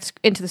 it gets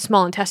into the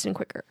small intestine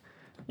quicker.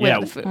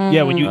 Yeah, The food.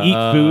 yeah. When you eat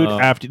food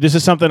after, this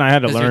is something I had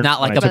to Because learn. there's not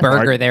when like I a took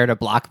burger there to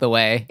block the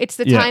way. It's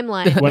the Yeah.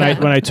 timeline. when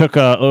I took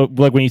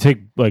like when you take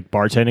like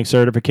bartending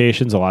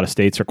certifications, a lot of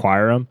states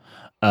require them.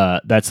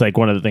 That's like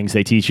one of the things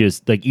they teach you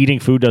is like eating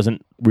food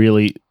doesn't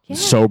really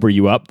sober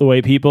you up the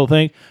way people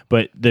think,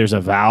 but there's a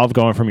valve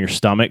going from your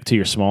stomach to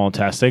your small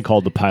intestine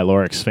called the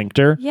pyloric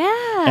sphincter.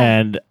 Yeah.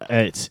 And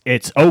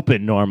it's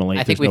open normally.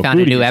 I if think there's we no found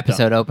a food in new your episode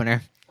stomach.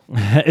 opener.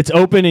 It's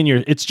open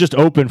it's just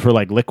open for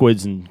like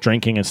liquids and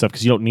drinking and stuff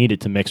because you don't need it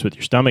to mix with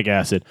your stomach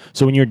acid.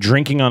 So when you're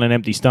drinking on an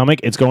empty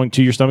stomach, it's going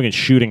to your stomach and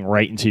shooting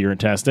right into your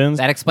intestines.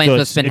 That explains So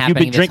what's been if you've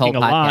happening this whole drinking a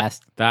lot, podcast.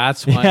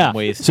 That's why yeah. I'm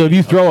wasting. So if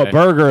you throw Okay. a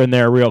burger in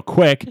there real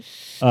quick,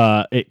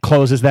 it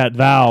closes that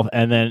valve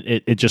and then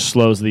it just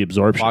slows the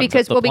absorption. Clogs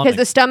because up the because plumbing.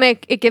 the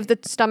stomach, it gives the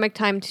stomach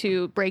time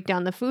to break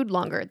down the food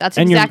longer. That's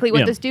And you're- exactly what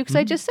yeah. this Duke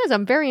site just says.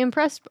 I'm very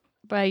impressed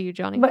by you,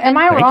 Johnny. But am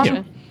I Thank wrong?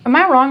 you. Am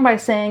I wrong by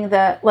saying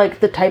that like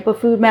the type of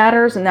food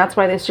matters, and that's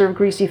why they serve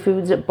greasy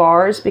foods at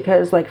bars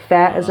because like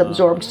fat is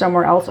absorbed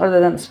somewhere else other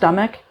than the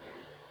stomach?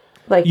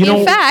 Like You know,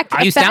 in fact,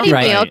 you a sound fatty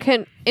right. meal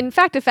can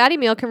a fatty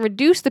meal can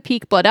reduce the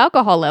peak blood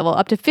alcohol level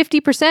up to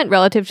 50%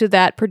 relative to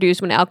that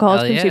produced when alcohol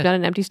is Hell yeah. consumed on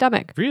an empty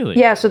stomach. Really?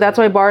 yeah, so that's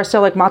why bars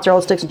sell like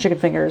mozzarella sticks and chicken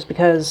fingers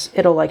because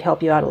it'll like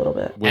help you out a little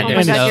bit. With Oh Oh my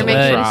my god, so you're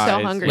making me good. so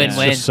fries, hungry. Win-win. It's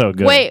Win. just so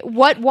good. Wait,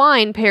 what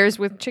wine pairs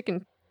with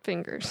chicken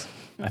fingers?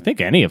 I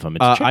think any of them.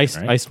 It's chicken, iced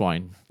right? iced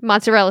wine.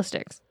 Mozzarella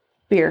sticks.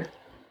 Beer.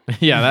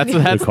 Yeah,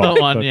 that's call,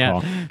 the one. good Yeah,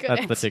 call.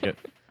 that's the ticket.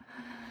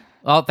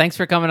 Well, thanks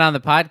for coming on the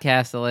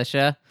podcast,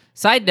 Alicia.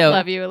 Side note,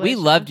 Love you, we Alicia.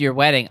 loved your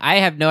wedding. I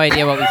have no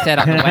idea what we said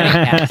on the wedding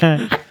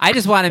cast. I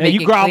just want to Yeah, make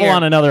you it grovel clear.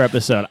 on another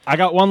episode. I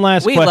got one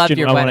last We loved question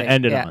your I want to wedding.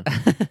 end it Yeah.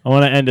 on. I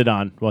want to end it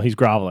on. Well, he's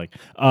groveling.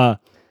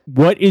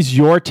 What is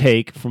your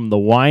take from the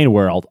wine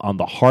world on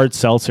the hard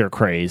seltzer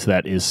craze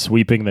that is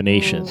sweeping the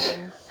nation?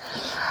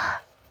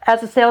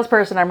 As a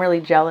salesperson, I'm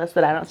really jealous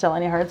that I don't sell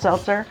any hard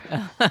seltzer.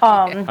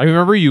 I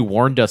remember you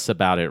warned us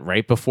about it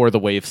right before the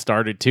wave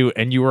started too,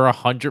 and you were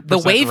 100%. The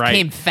wave right.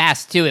 came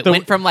fast too. It The-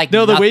 went from like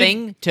no, the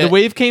nothing wave, to the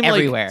wave came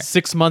everywhere. like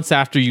 6 months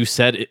after you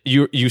said it,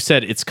 you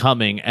said it's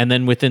coming, and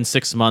then within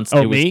 6 months,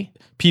 Oh, it was me?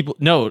 people.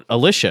 No,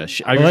 Alicia.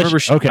 I Alicia, remember.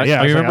 okay, yeah, I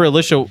I was remember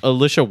like,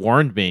 Alicia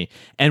warned me,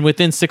 and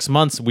within 6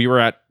 months, we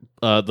were at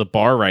the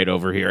bar right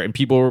over here, and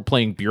people were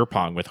playing beer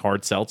pong with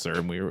hard seltzer,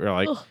 and we were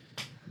like,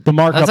 The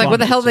markup. I was like, on what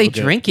the it hell is are they so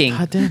good. drinking?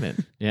 God damn it!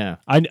 Yeah.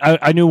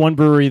 I knew one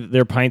brewery,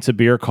 their pints of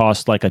beer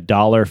cost like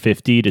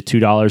 $1.50 to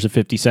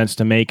 $2.50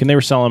 to make, and they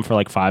were selling for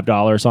like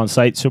 $5 on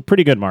site, so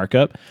pretty good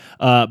markup.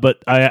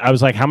 But I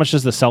was like, how much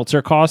does the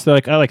seltzer cost? They're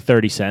like, like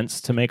 30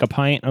 cents to make a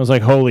pint. I was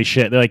like, holy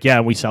shit! They're like,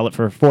 yeah, we sell it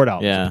for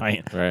 $4 Yeah, a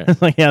pint. right. I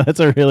was like, yeah, that's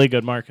a really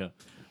good markup.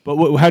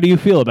 But how do you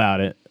feel about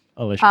it,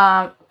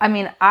 Alicia? I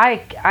mean,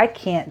 I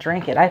can't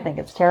drink it. I think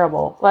it's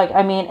terrible. Like,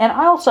 I mean, and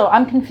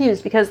I'm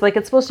confused because like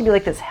it's supposed to be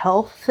like this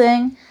health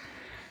thing.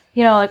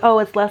 You know, like, oh,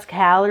 it's less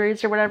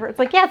calories or whatever. It's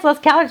like, yeah, it's less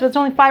calories, but it's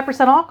only 5%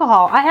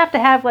 alcohol. I have to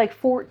have like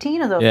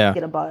 14 of those Yeah. to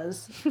get a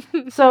buzz.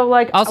 So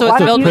like, Also, why it's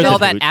don't filled you with just- all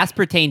that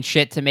aspartame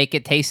shit to make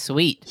it taste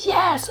sweet.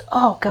 Yes.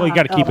 Oh god. Well, you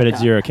got to keep Oh, it at God.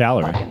 0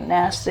 calorie. Fucking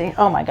nasty.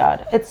 Oh my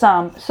god. It's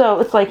So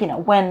it's like, you know,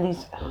 when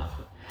these.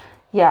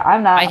 Yeah,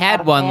 I'm not. I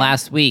had one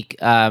last week.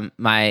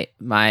 My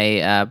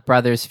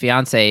brother's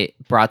fiance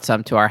brought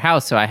some to our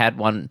house, so I had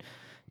one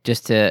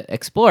just to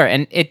explore,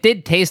 and it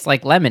did taste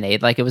like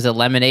lemonade. Like it was a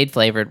lemonade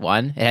flavored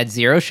one. It had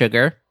 0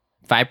 sugar,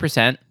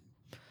 5%.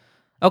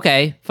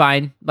 Okay,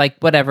 fine. Like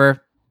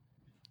whatever.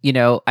 You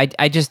know,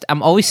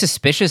 I'm always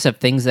suspicious of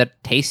things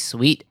that taste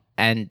sweet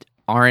and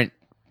aren't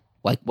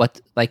like what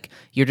like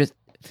you're just.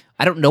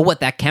 I don't know what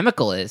that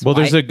chemical is. Well,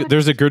 Why-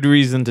 there's a good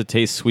reason to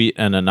taste sweet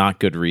and a not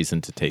good reason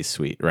to taste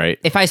sweet, right?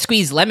 if I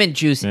squeeze lemon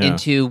juice Yeah.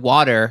 into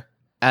water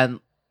and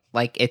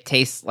like it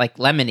tastes like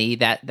lemony,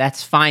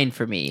 that's fine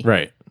for me.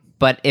 Right.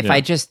 But if Yeah.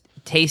 I just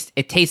tastes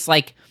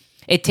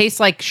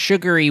like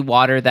sugary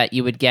water that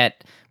you would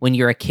get when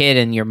you're a kid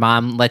and your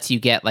mom lets you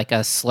get like a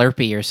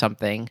Slurpee or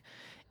something.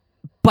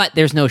 But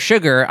there's no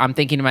sugar. I'm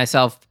thinking to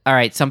myself, all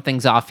right,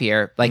 something's off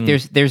here. Like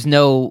there's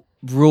no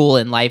rule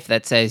in life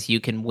that says you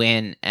can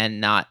win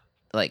and not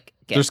like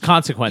get There's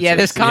consequences. Yeah,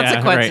 there's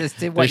consequences right.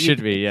 to what there you should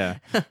do. be. Yeah.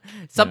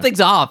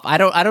 something's off. I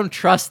don't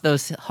trust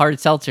those hard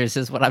seltzers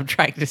is what I'm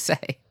trying to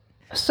say.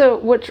 So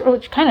which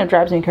kind of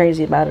drives me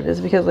crazy about it is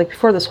because like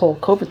before this whole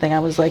COVID thing, I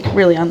was like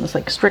really on this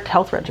like strict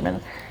health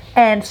regimen,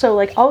 and so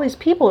like all these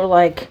people are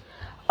like,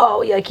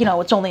 oh, like you know,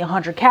 it's only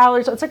 100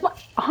 calories. It's like what,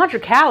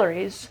 100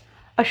 calories.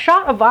 A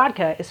shot of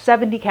vodka is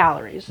 70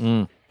 calories,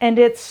 and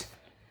it's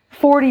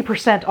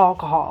 40%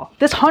 alcohol.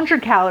 This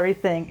 100 calorie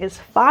thing is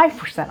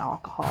 5%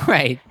 alcohol.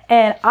 Right.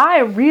 And I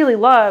really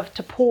love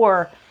to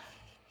pour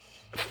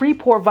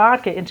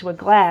vodka into a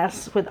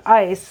glass with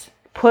ice,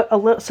 put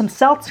some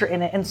seltzer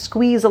in it, and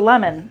squeeze a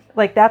lemon.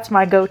 Like that's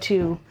my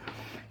go-to,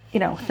 you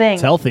know, thing.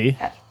 It's healthy.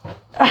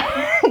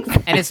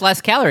 And it's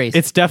less calories.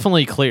 It's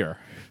definitely clear.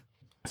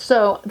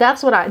 So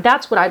that's what I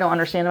don't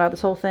understand about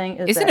this whole thing.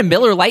 Isn't a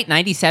Miller Lite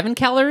 97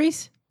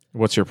 calories?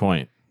 What's your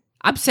point?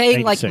 I'm saying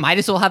like 96. might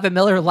as well have a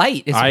Miller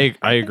Lite. I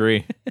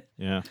agree.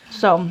 Yeah.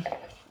 So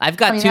I've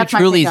got I mean, 2 that's my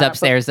take Trulies on it,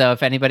 upstairs though.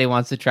 If anybody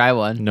wants to try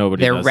one,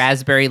 Nobody They're does.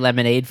 raspberry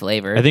lemonade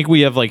flavor. I think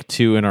we have like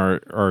 2 in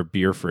our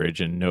beer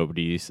fridge, and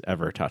nobody's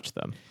ever touched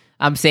them.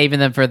 I'm saving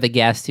them for the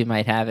guest who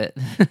might have it.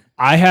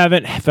 I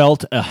haven't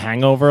felt a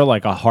hangover,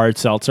 like a hard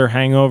seltzer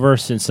hangover,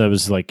 since I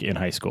was like in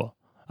high school.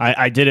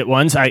 I did it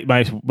once.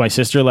 My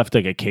sister left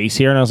like a case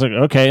here, and I was like,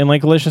 okay. And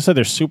like Alicia said,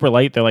 they're super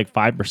light. They're like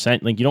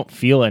 5%. Like you don't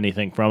feel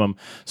anything from them.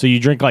 So you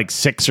drink like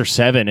 6 or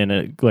 7 in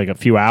a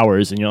few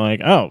hours, and you're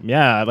like, oh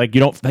yeah, like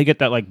you don't get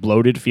that like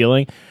bloated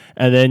feeling.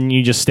 And then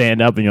you just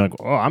stand up and you're like,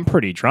 oh, I'm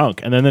pretty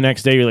drunk. And then the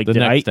next day you're like,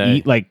 did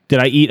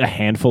I eat a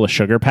handful of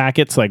sugar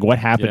packets? Like what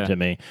happened to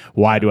me?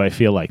 Why do I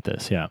feel like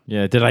this? Yeah.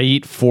 Yeah. Did I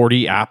eat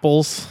 40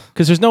 apples?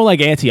 Because there's no like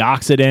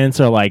antioxidants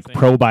or like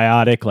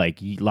probiotic, like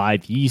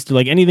live yeast, or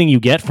like anything you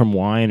get from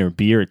wine or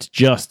beer. It's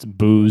just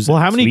booze. Well,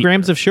 how and many sweetener.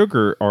 grams of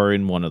sugar are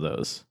in one of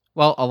those?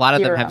 Well, a lot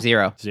of them 0. have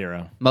 0.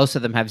 0. Most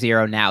of them have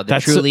 0 now. The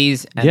That's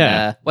Trulies and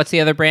yeah. what's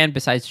the other brand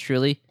besides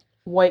Truly?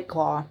 White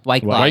Claw.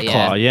 White Claw. White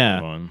Claw,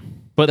 yeah. One.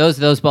 But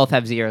Those both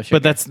have 0 sugar.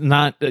 But that's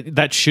not.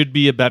 That should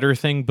be a better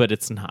thing, but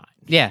it's not.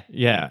 yeah.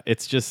 Yeah,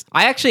 it's just.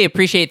 I actually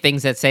appreciate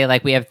things that say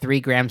like we have 3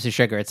 grams of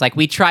sugar. It's like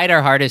we tried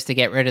our hardest to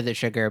get rid of the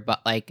sugar, but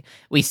like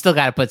we still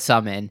got to put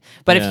some in.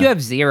 But if Yeah. you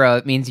have 0,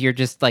 it means you're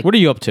just like What are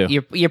you up to?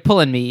 You're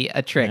pulling me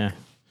a trick. Yeah.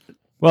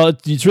 Well,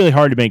 it's really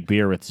hard to make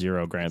beer with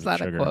 0 grams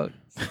That's of not sugar. a quote.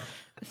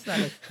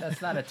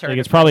 That's not a term. Like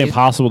it's probably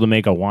impossible to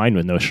make a wine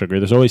with no sugar.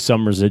 There's always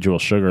some residual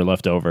sugar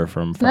left over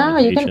from No,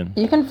 fermentation.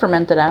 you can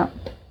ferment it out.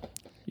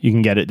 You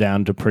can get it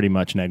down to pretty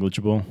much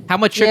negligible. How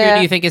much sugar Yeah.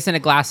 do you think is in a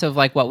glass of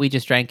like what we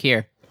just drank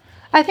here?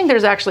 I think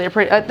there's actually a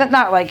pretty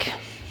not like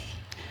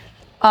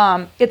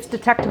it's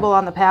detectable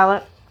on the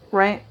palate,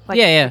 right? Like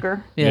Yeah.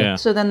 sugar. Yeah.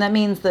 So then that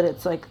means that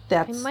it's like I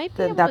that's might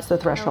be able that's to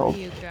the threshold.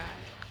 tell you guys.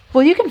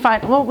 Well,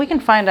 we can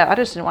find out. I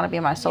just didn't want to be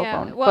on my cell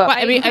Yeah, phone. well, but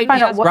I mean, we can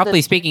find out what roughly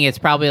the- speaking, it's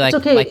probably like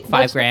okay, like 5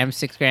 that's- grams,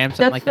 6 grams,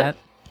 something like that's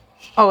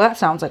that. Oh, that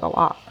sounds like a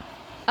lot.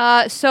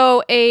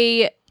 So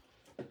a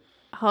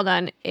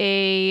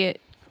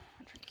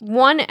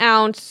 1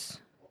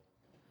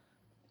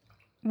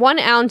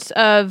 ounce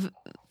of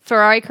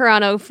Ferrari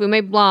Carano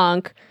Fume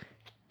Blanc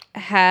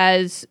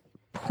has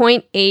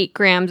 0.8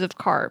 grams of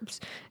carbs.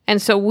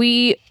 And so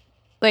we,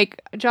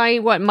 like, Johnny,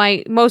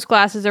 most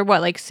glasses are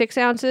like 6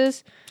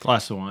 ounces?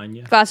 Glass of wine,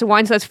 yeah. Glass of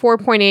wine, so that's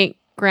 4.8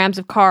 grams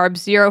of carbs,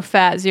 0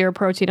 fat, 0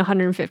 protein,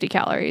 150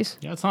 calories,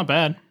 Yeah, it's not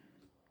bad.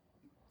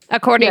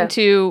 according Yeah.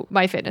 to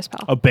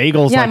MyFitnessPal. A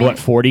bagel's Yeah, like I mean- what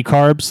 40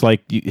 carbs?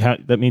 Like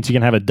that means you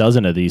can have a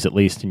dozen of these at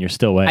least, and you're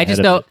still way. I just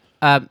ahead of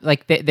know, it.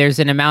 like, there's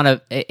an amount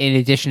of, in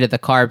addition to the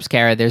carbs,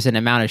 Kara, there's an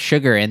amount of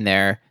sugar in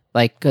there.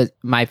 Like, 'cause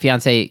my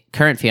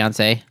current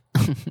fiance,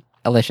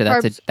 Alicia,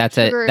 that's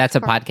sugar, a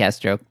carbs.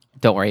 podcast joke.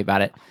 Don't worry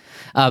about it.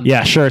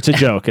 Yeah, sure, it's a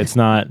joke. It's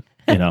not,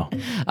 She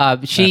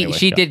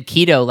Anyway, go. did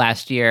keto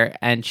last year,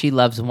 and she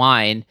loves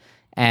wine,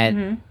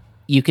 and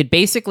you could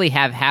basically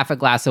have half a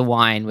glass of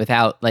wine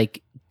without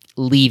like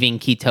leaving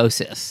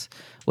ketosis,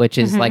 which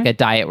is like a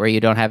diet where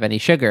you don't have any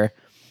sugar.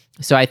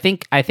 So I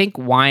think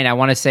wine, I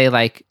want to say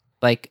like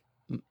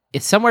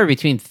it's somewhere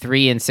between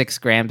 3 and 6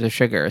 grams of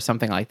sugar or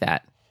something like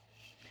that.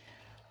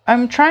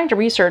 I'm trying to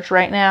research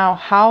right now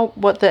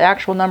what the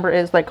actual number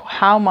is, like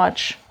how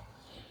much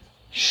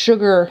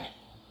sugar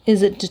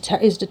is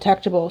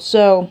detectable.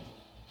 So,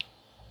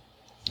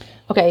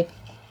 okay,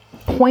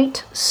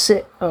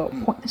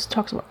 0.6. This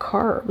talks about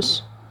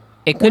carbs.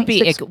 It could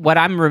be 0.6. what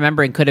I'm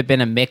remembering could have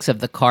been a mix of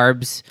the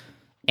carbs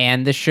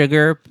and the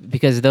sugar,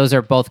 because those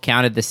are both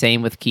counted the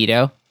same with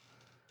keto.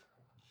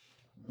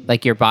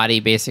 Like your body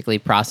basically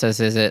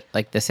processes it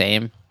like the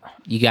same.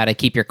 You got to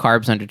keep your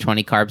carbs under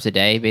 20 carbs a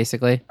day,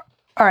 basically.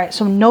 All right,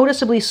 so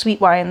Noticeably Sweet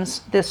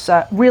Wines, this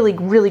really,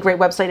 really great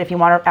website if you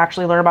want to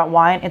actually learn about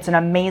wine. It's an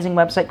amazing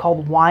website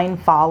called Wine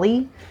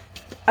Folly.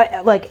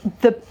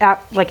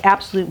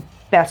 Absolute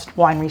best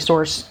wine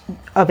resource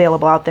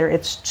available out there.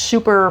 It's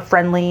super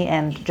friendly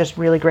and just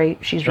really great.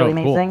 She's really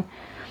Oh, cool.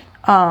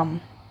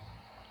 amazing.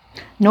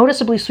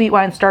 Noticeably Sweet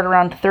Wines start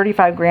around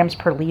 35 grams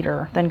per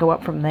liter, then go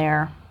up from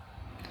there.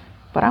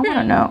 But I want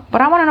to know.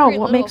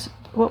 Very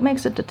what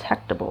makes it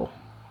detectable.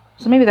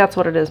 So maybe that's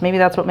what it is. Maybe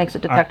that's what makes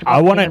it detectable. I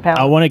to want human to. palate.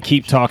 I want to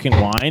keep talking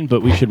wine,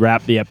 but we should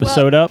wrap the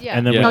episode up, yeah.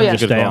 and then Yeah. we Oh, can yeah.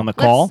 just Good stay call. on the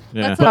call.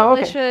 Let's Oh,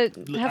 let okay.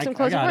 Alicia have some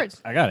closing words.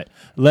 I got it.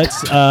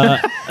 Let's.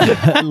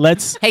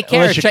 Let's. Hey,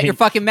 Kara, Alicia, shut your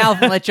fucking mouth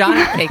and let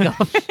Johnny take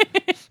off.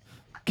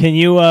 Can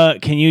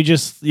you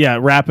just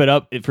wrap it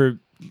up for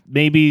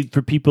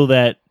people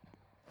that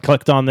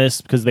clicked on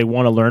this because they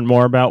want to learn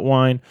more about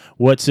wine?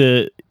 What's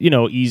a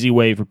easy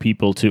way for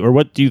people to, or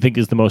what do you think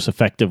is the most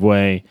effective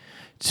way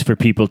for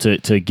people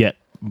to get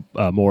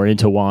more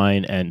into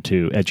wine and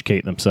to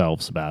educate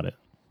themselves about it,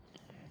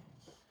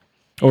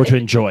 or to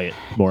enjoy it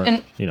more?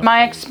 In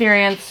my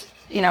experience,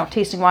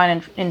 tasting wine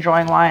and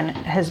enjoying wine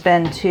has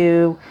been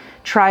to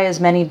try as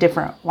many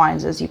different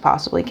wines as you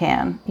possibly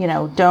can.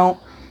 Don't,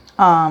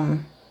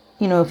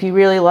 if you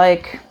really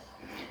like,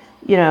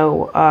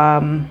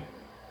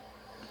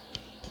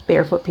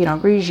 Barefoot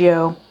Pinot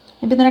Grigio,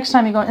 maybe the next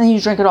time you go, and you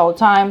drink it all the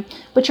time,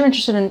 but you're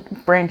interested in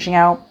branching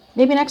out,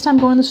 maybe next time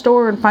go in the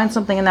store and find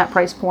something in that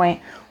price point,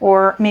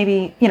 or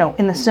maybe,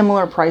 in the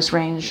similar price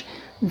range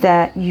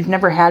that you've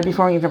never had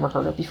before and you've never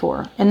heard of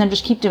before. And then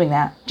just keep doing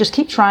that. Just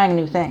keep trying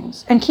new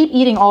things and keep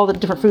eating all the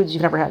different foods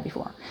you've never had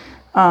before.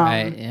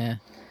 Right,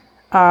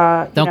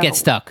 yeah. Don't get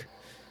stuck.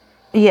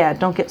 Yeah,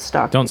 don't get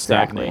stuck. Don't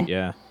Exactly. stagnate.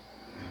 Yeah.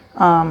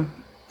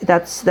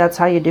 That's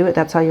how you do it.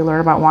 That's how you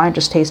learn about wine.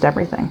 Just taste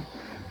everything.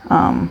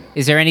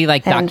 Is there any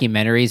like And-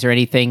 documentaries or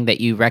anything that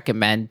you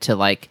recommend to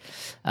like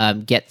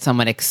get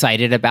someone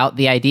excited about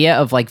the idea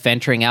of like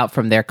venturing out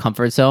from their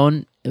comfort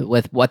zone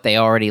with what they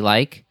already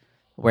like,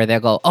 where they'll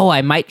go, oh,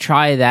 I might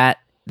try that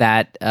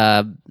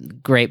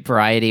grape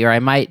variety, or I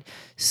might,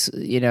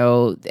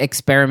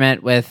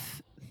 experiment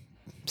with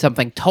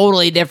something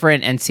totally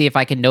different and see if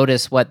I can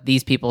notice what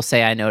these people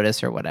say I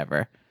notice or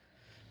whatever.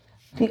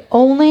 The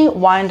only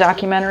wine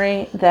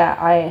documentary that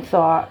I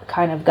thought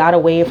kind of got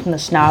away from the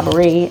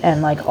snobbery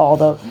and like all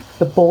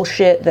the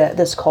bullshit that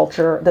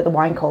the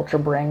wine culture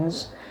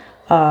brings.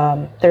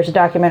 There's a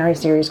documentary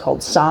series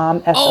called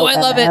SOM. Oh, I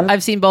love it.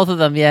 I've seen both of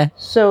them. Yeah.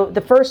 So the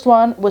first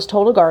one was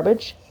total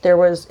garbage. There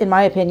was, in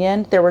my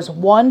opinion,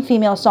 one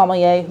female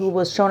sommelier who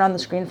was shown on the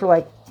screen for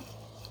like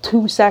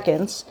 2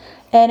 seconds.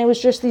 And it was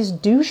just these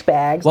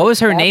douchebags. What was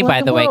her traveling name,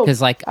 by the way? world.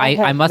 Because like I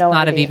have must no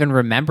not have idea. even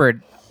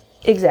remembered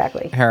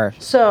Exactly. her.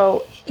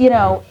 So,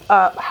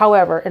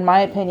 however, in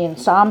my opinion,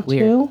 Psalm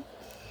Weird. 2,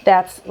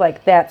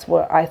 that's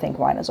what I think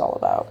wine is all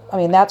about. I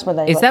mean, that's when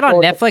they... Is like, that on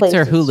go to Netflix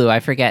or places. Hulu? I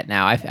forget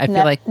now. I feel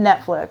like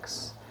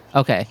Netflix.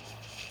 okay.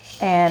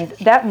 And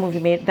that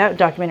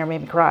documentary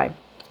made me cry.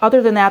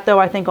 Other than that, though,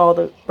 I think all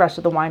the rest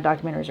of the wine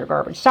documentaries are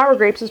garbage. Sour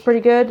Grapes is pretty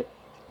good.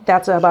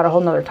 That's about a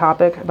whole nother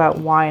topic about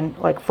wine,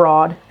 like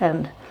fraud,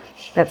 and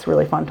that's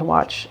really fun to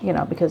watch,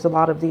 because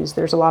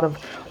there's a lot of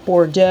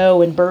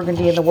Bordeaux and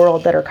Burgundy in the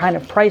world that are kind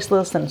of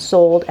priceless and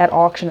sold at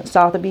auction at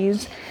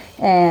Sotheby's.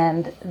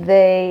 And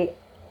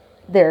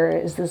there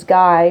is this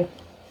guy,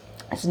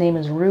 his name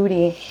is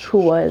Rudy,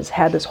 who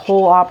had this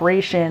whole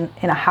operation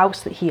in a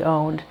house that he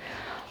owned.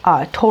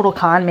 Total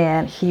con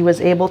man. He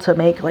was able to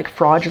make like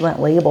fraudulent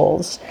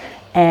labels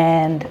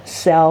and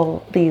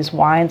sell these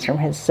wines from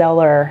his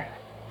cellar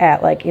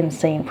at like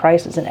insane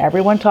prices, and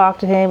everyone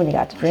talked to him, and he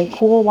got to drink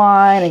cool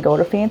wine and go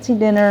to fancy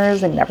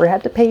dinners and never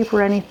had to pay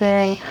for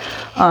anything.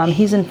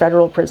 He's in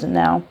federal prison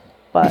now.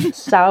 But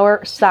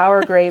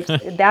sour grapes,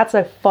 that's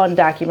a fun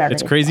documentary.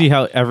 It's crazy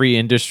how every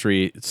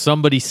industry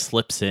somebody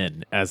slips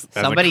in as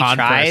Somebody a con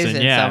tries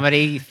person. and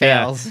somebody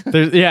fails.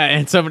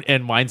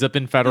 And winds up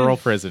in federal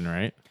prison,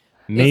 right?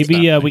 Maybe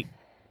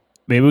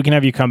we can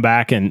have you come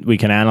back and we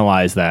can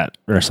analyze that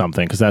or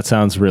something, because that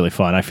sounds really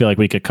fun. I feel like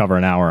we could cover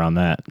an hour on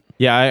that.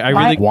 Yeah, I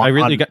really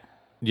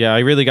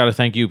got to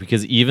thank you,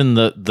 because even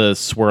the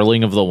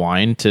swirling of the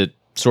wine to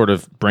sort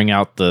of bring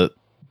out the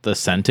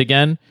scent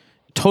again,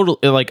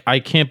 I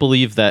can't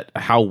believe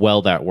how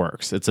well that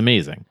works. It's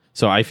amazing.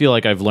 So I feel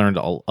like I've learned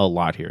a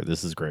lot here.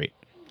 This is great.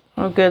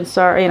 Oh, good.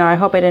 Sorry, I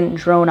hope I didn't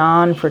drone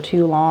on for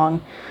too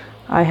long.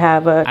 I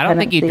don't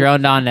think you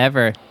droned on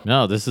ever.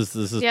 No, this is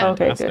Yeah.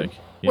 Okay, fantastic. good.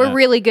 We're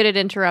really good at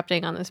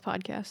interrupting on this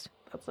podcast.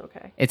 That's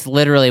okay. It's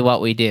literally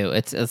what we do.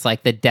 It's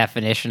like the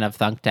definition of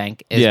Thunk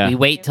Tank is Yeah. we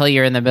wait till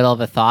you're in the middle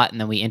of a thought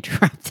and then we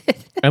interrupt it.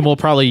 And we'll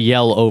probably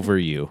yell over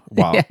you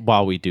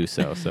while we do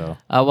so. So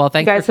Well, You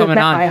thanks guys for have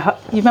coming met on.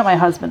 you've met my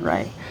husband,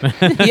 right?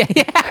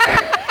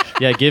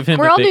 yeah, give him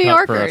We're a all big New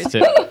hug for Yorkers. us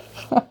too.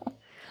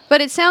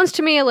 But it sounds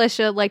to me,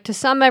 Alicia, like to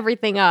sum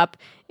everything up,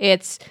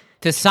 it's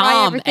To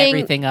sum everything-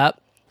 everything up,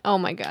 oh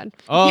my god.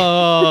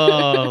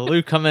 Oh,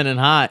 Luke coming in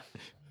hot.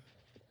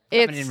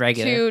 It's in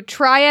regular. to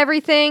try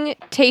everything,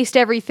 taste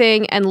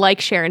everything, and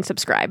like, share, and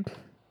subscribe.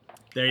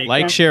 There you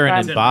Like, share,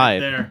 and imbibe.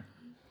 there.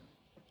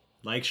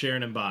 Like, share,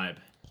 and imbibe.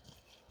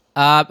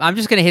 I'm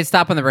just going to hit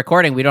stop on the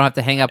recording. We don't have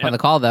to hang up on the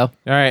call, though. All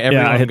right,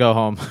 everyone go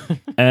home.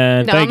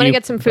 And No, thank I'm gonna you.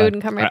 get some food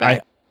and come right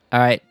back. All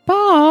right.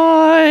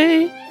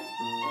 Bye.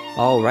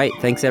 All right.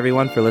 Thanks,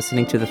 everyone, for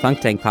listening to the Thunk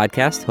Tank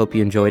podcast. Hope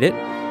you enjoyed it.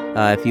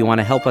 If you want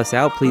to help us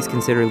out, please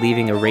consider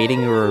leaving a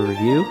rating or a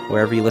review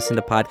wherever you listen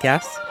to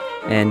podcasts,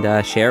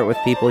 and share it with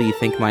people you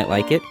think might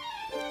like it.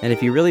 And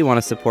if you really want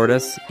to support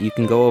us, you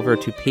can go over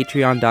to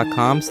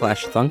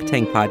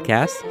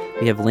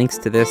patreon.com/ThunkTankPodcast. We have links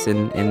to this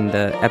in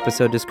the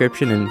episode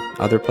description and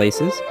other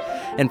places.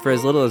 And for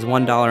as little as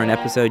 $1 an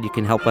episode, you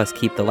can help us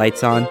keep the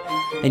lights on.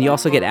 And you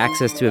also get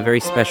access to a very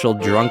special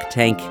Drunk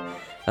Tank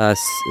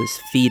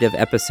feed of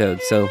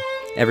episodes. So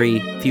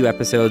every few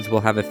episodes, we'll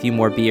have a few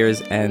more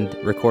beers and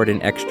record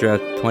an extra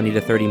 20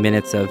 to 30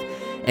 minutes of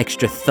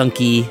extra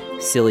thunky,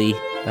 silly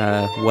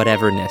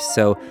whateverness.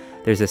 So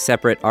there's a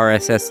separate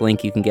RSS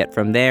link you can get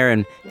from there,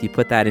 and if you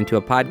put that into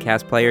a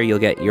podcast player, you'll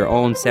get your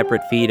own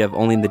separate feed of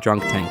only the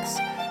Drunk Tanks.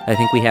 I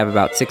think we have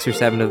about 6 or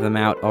 7 of them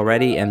out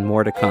already, and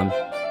more to come.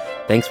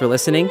 Thanks for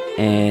listening,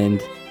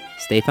 and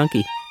stay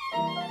funky.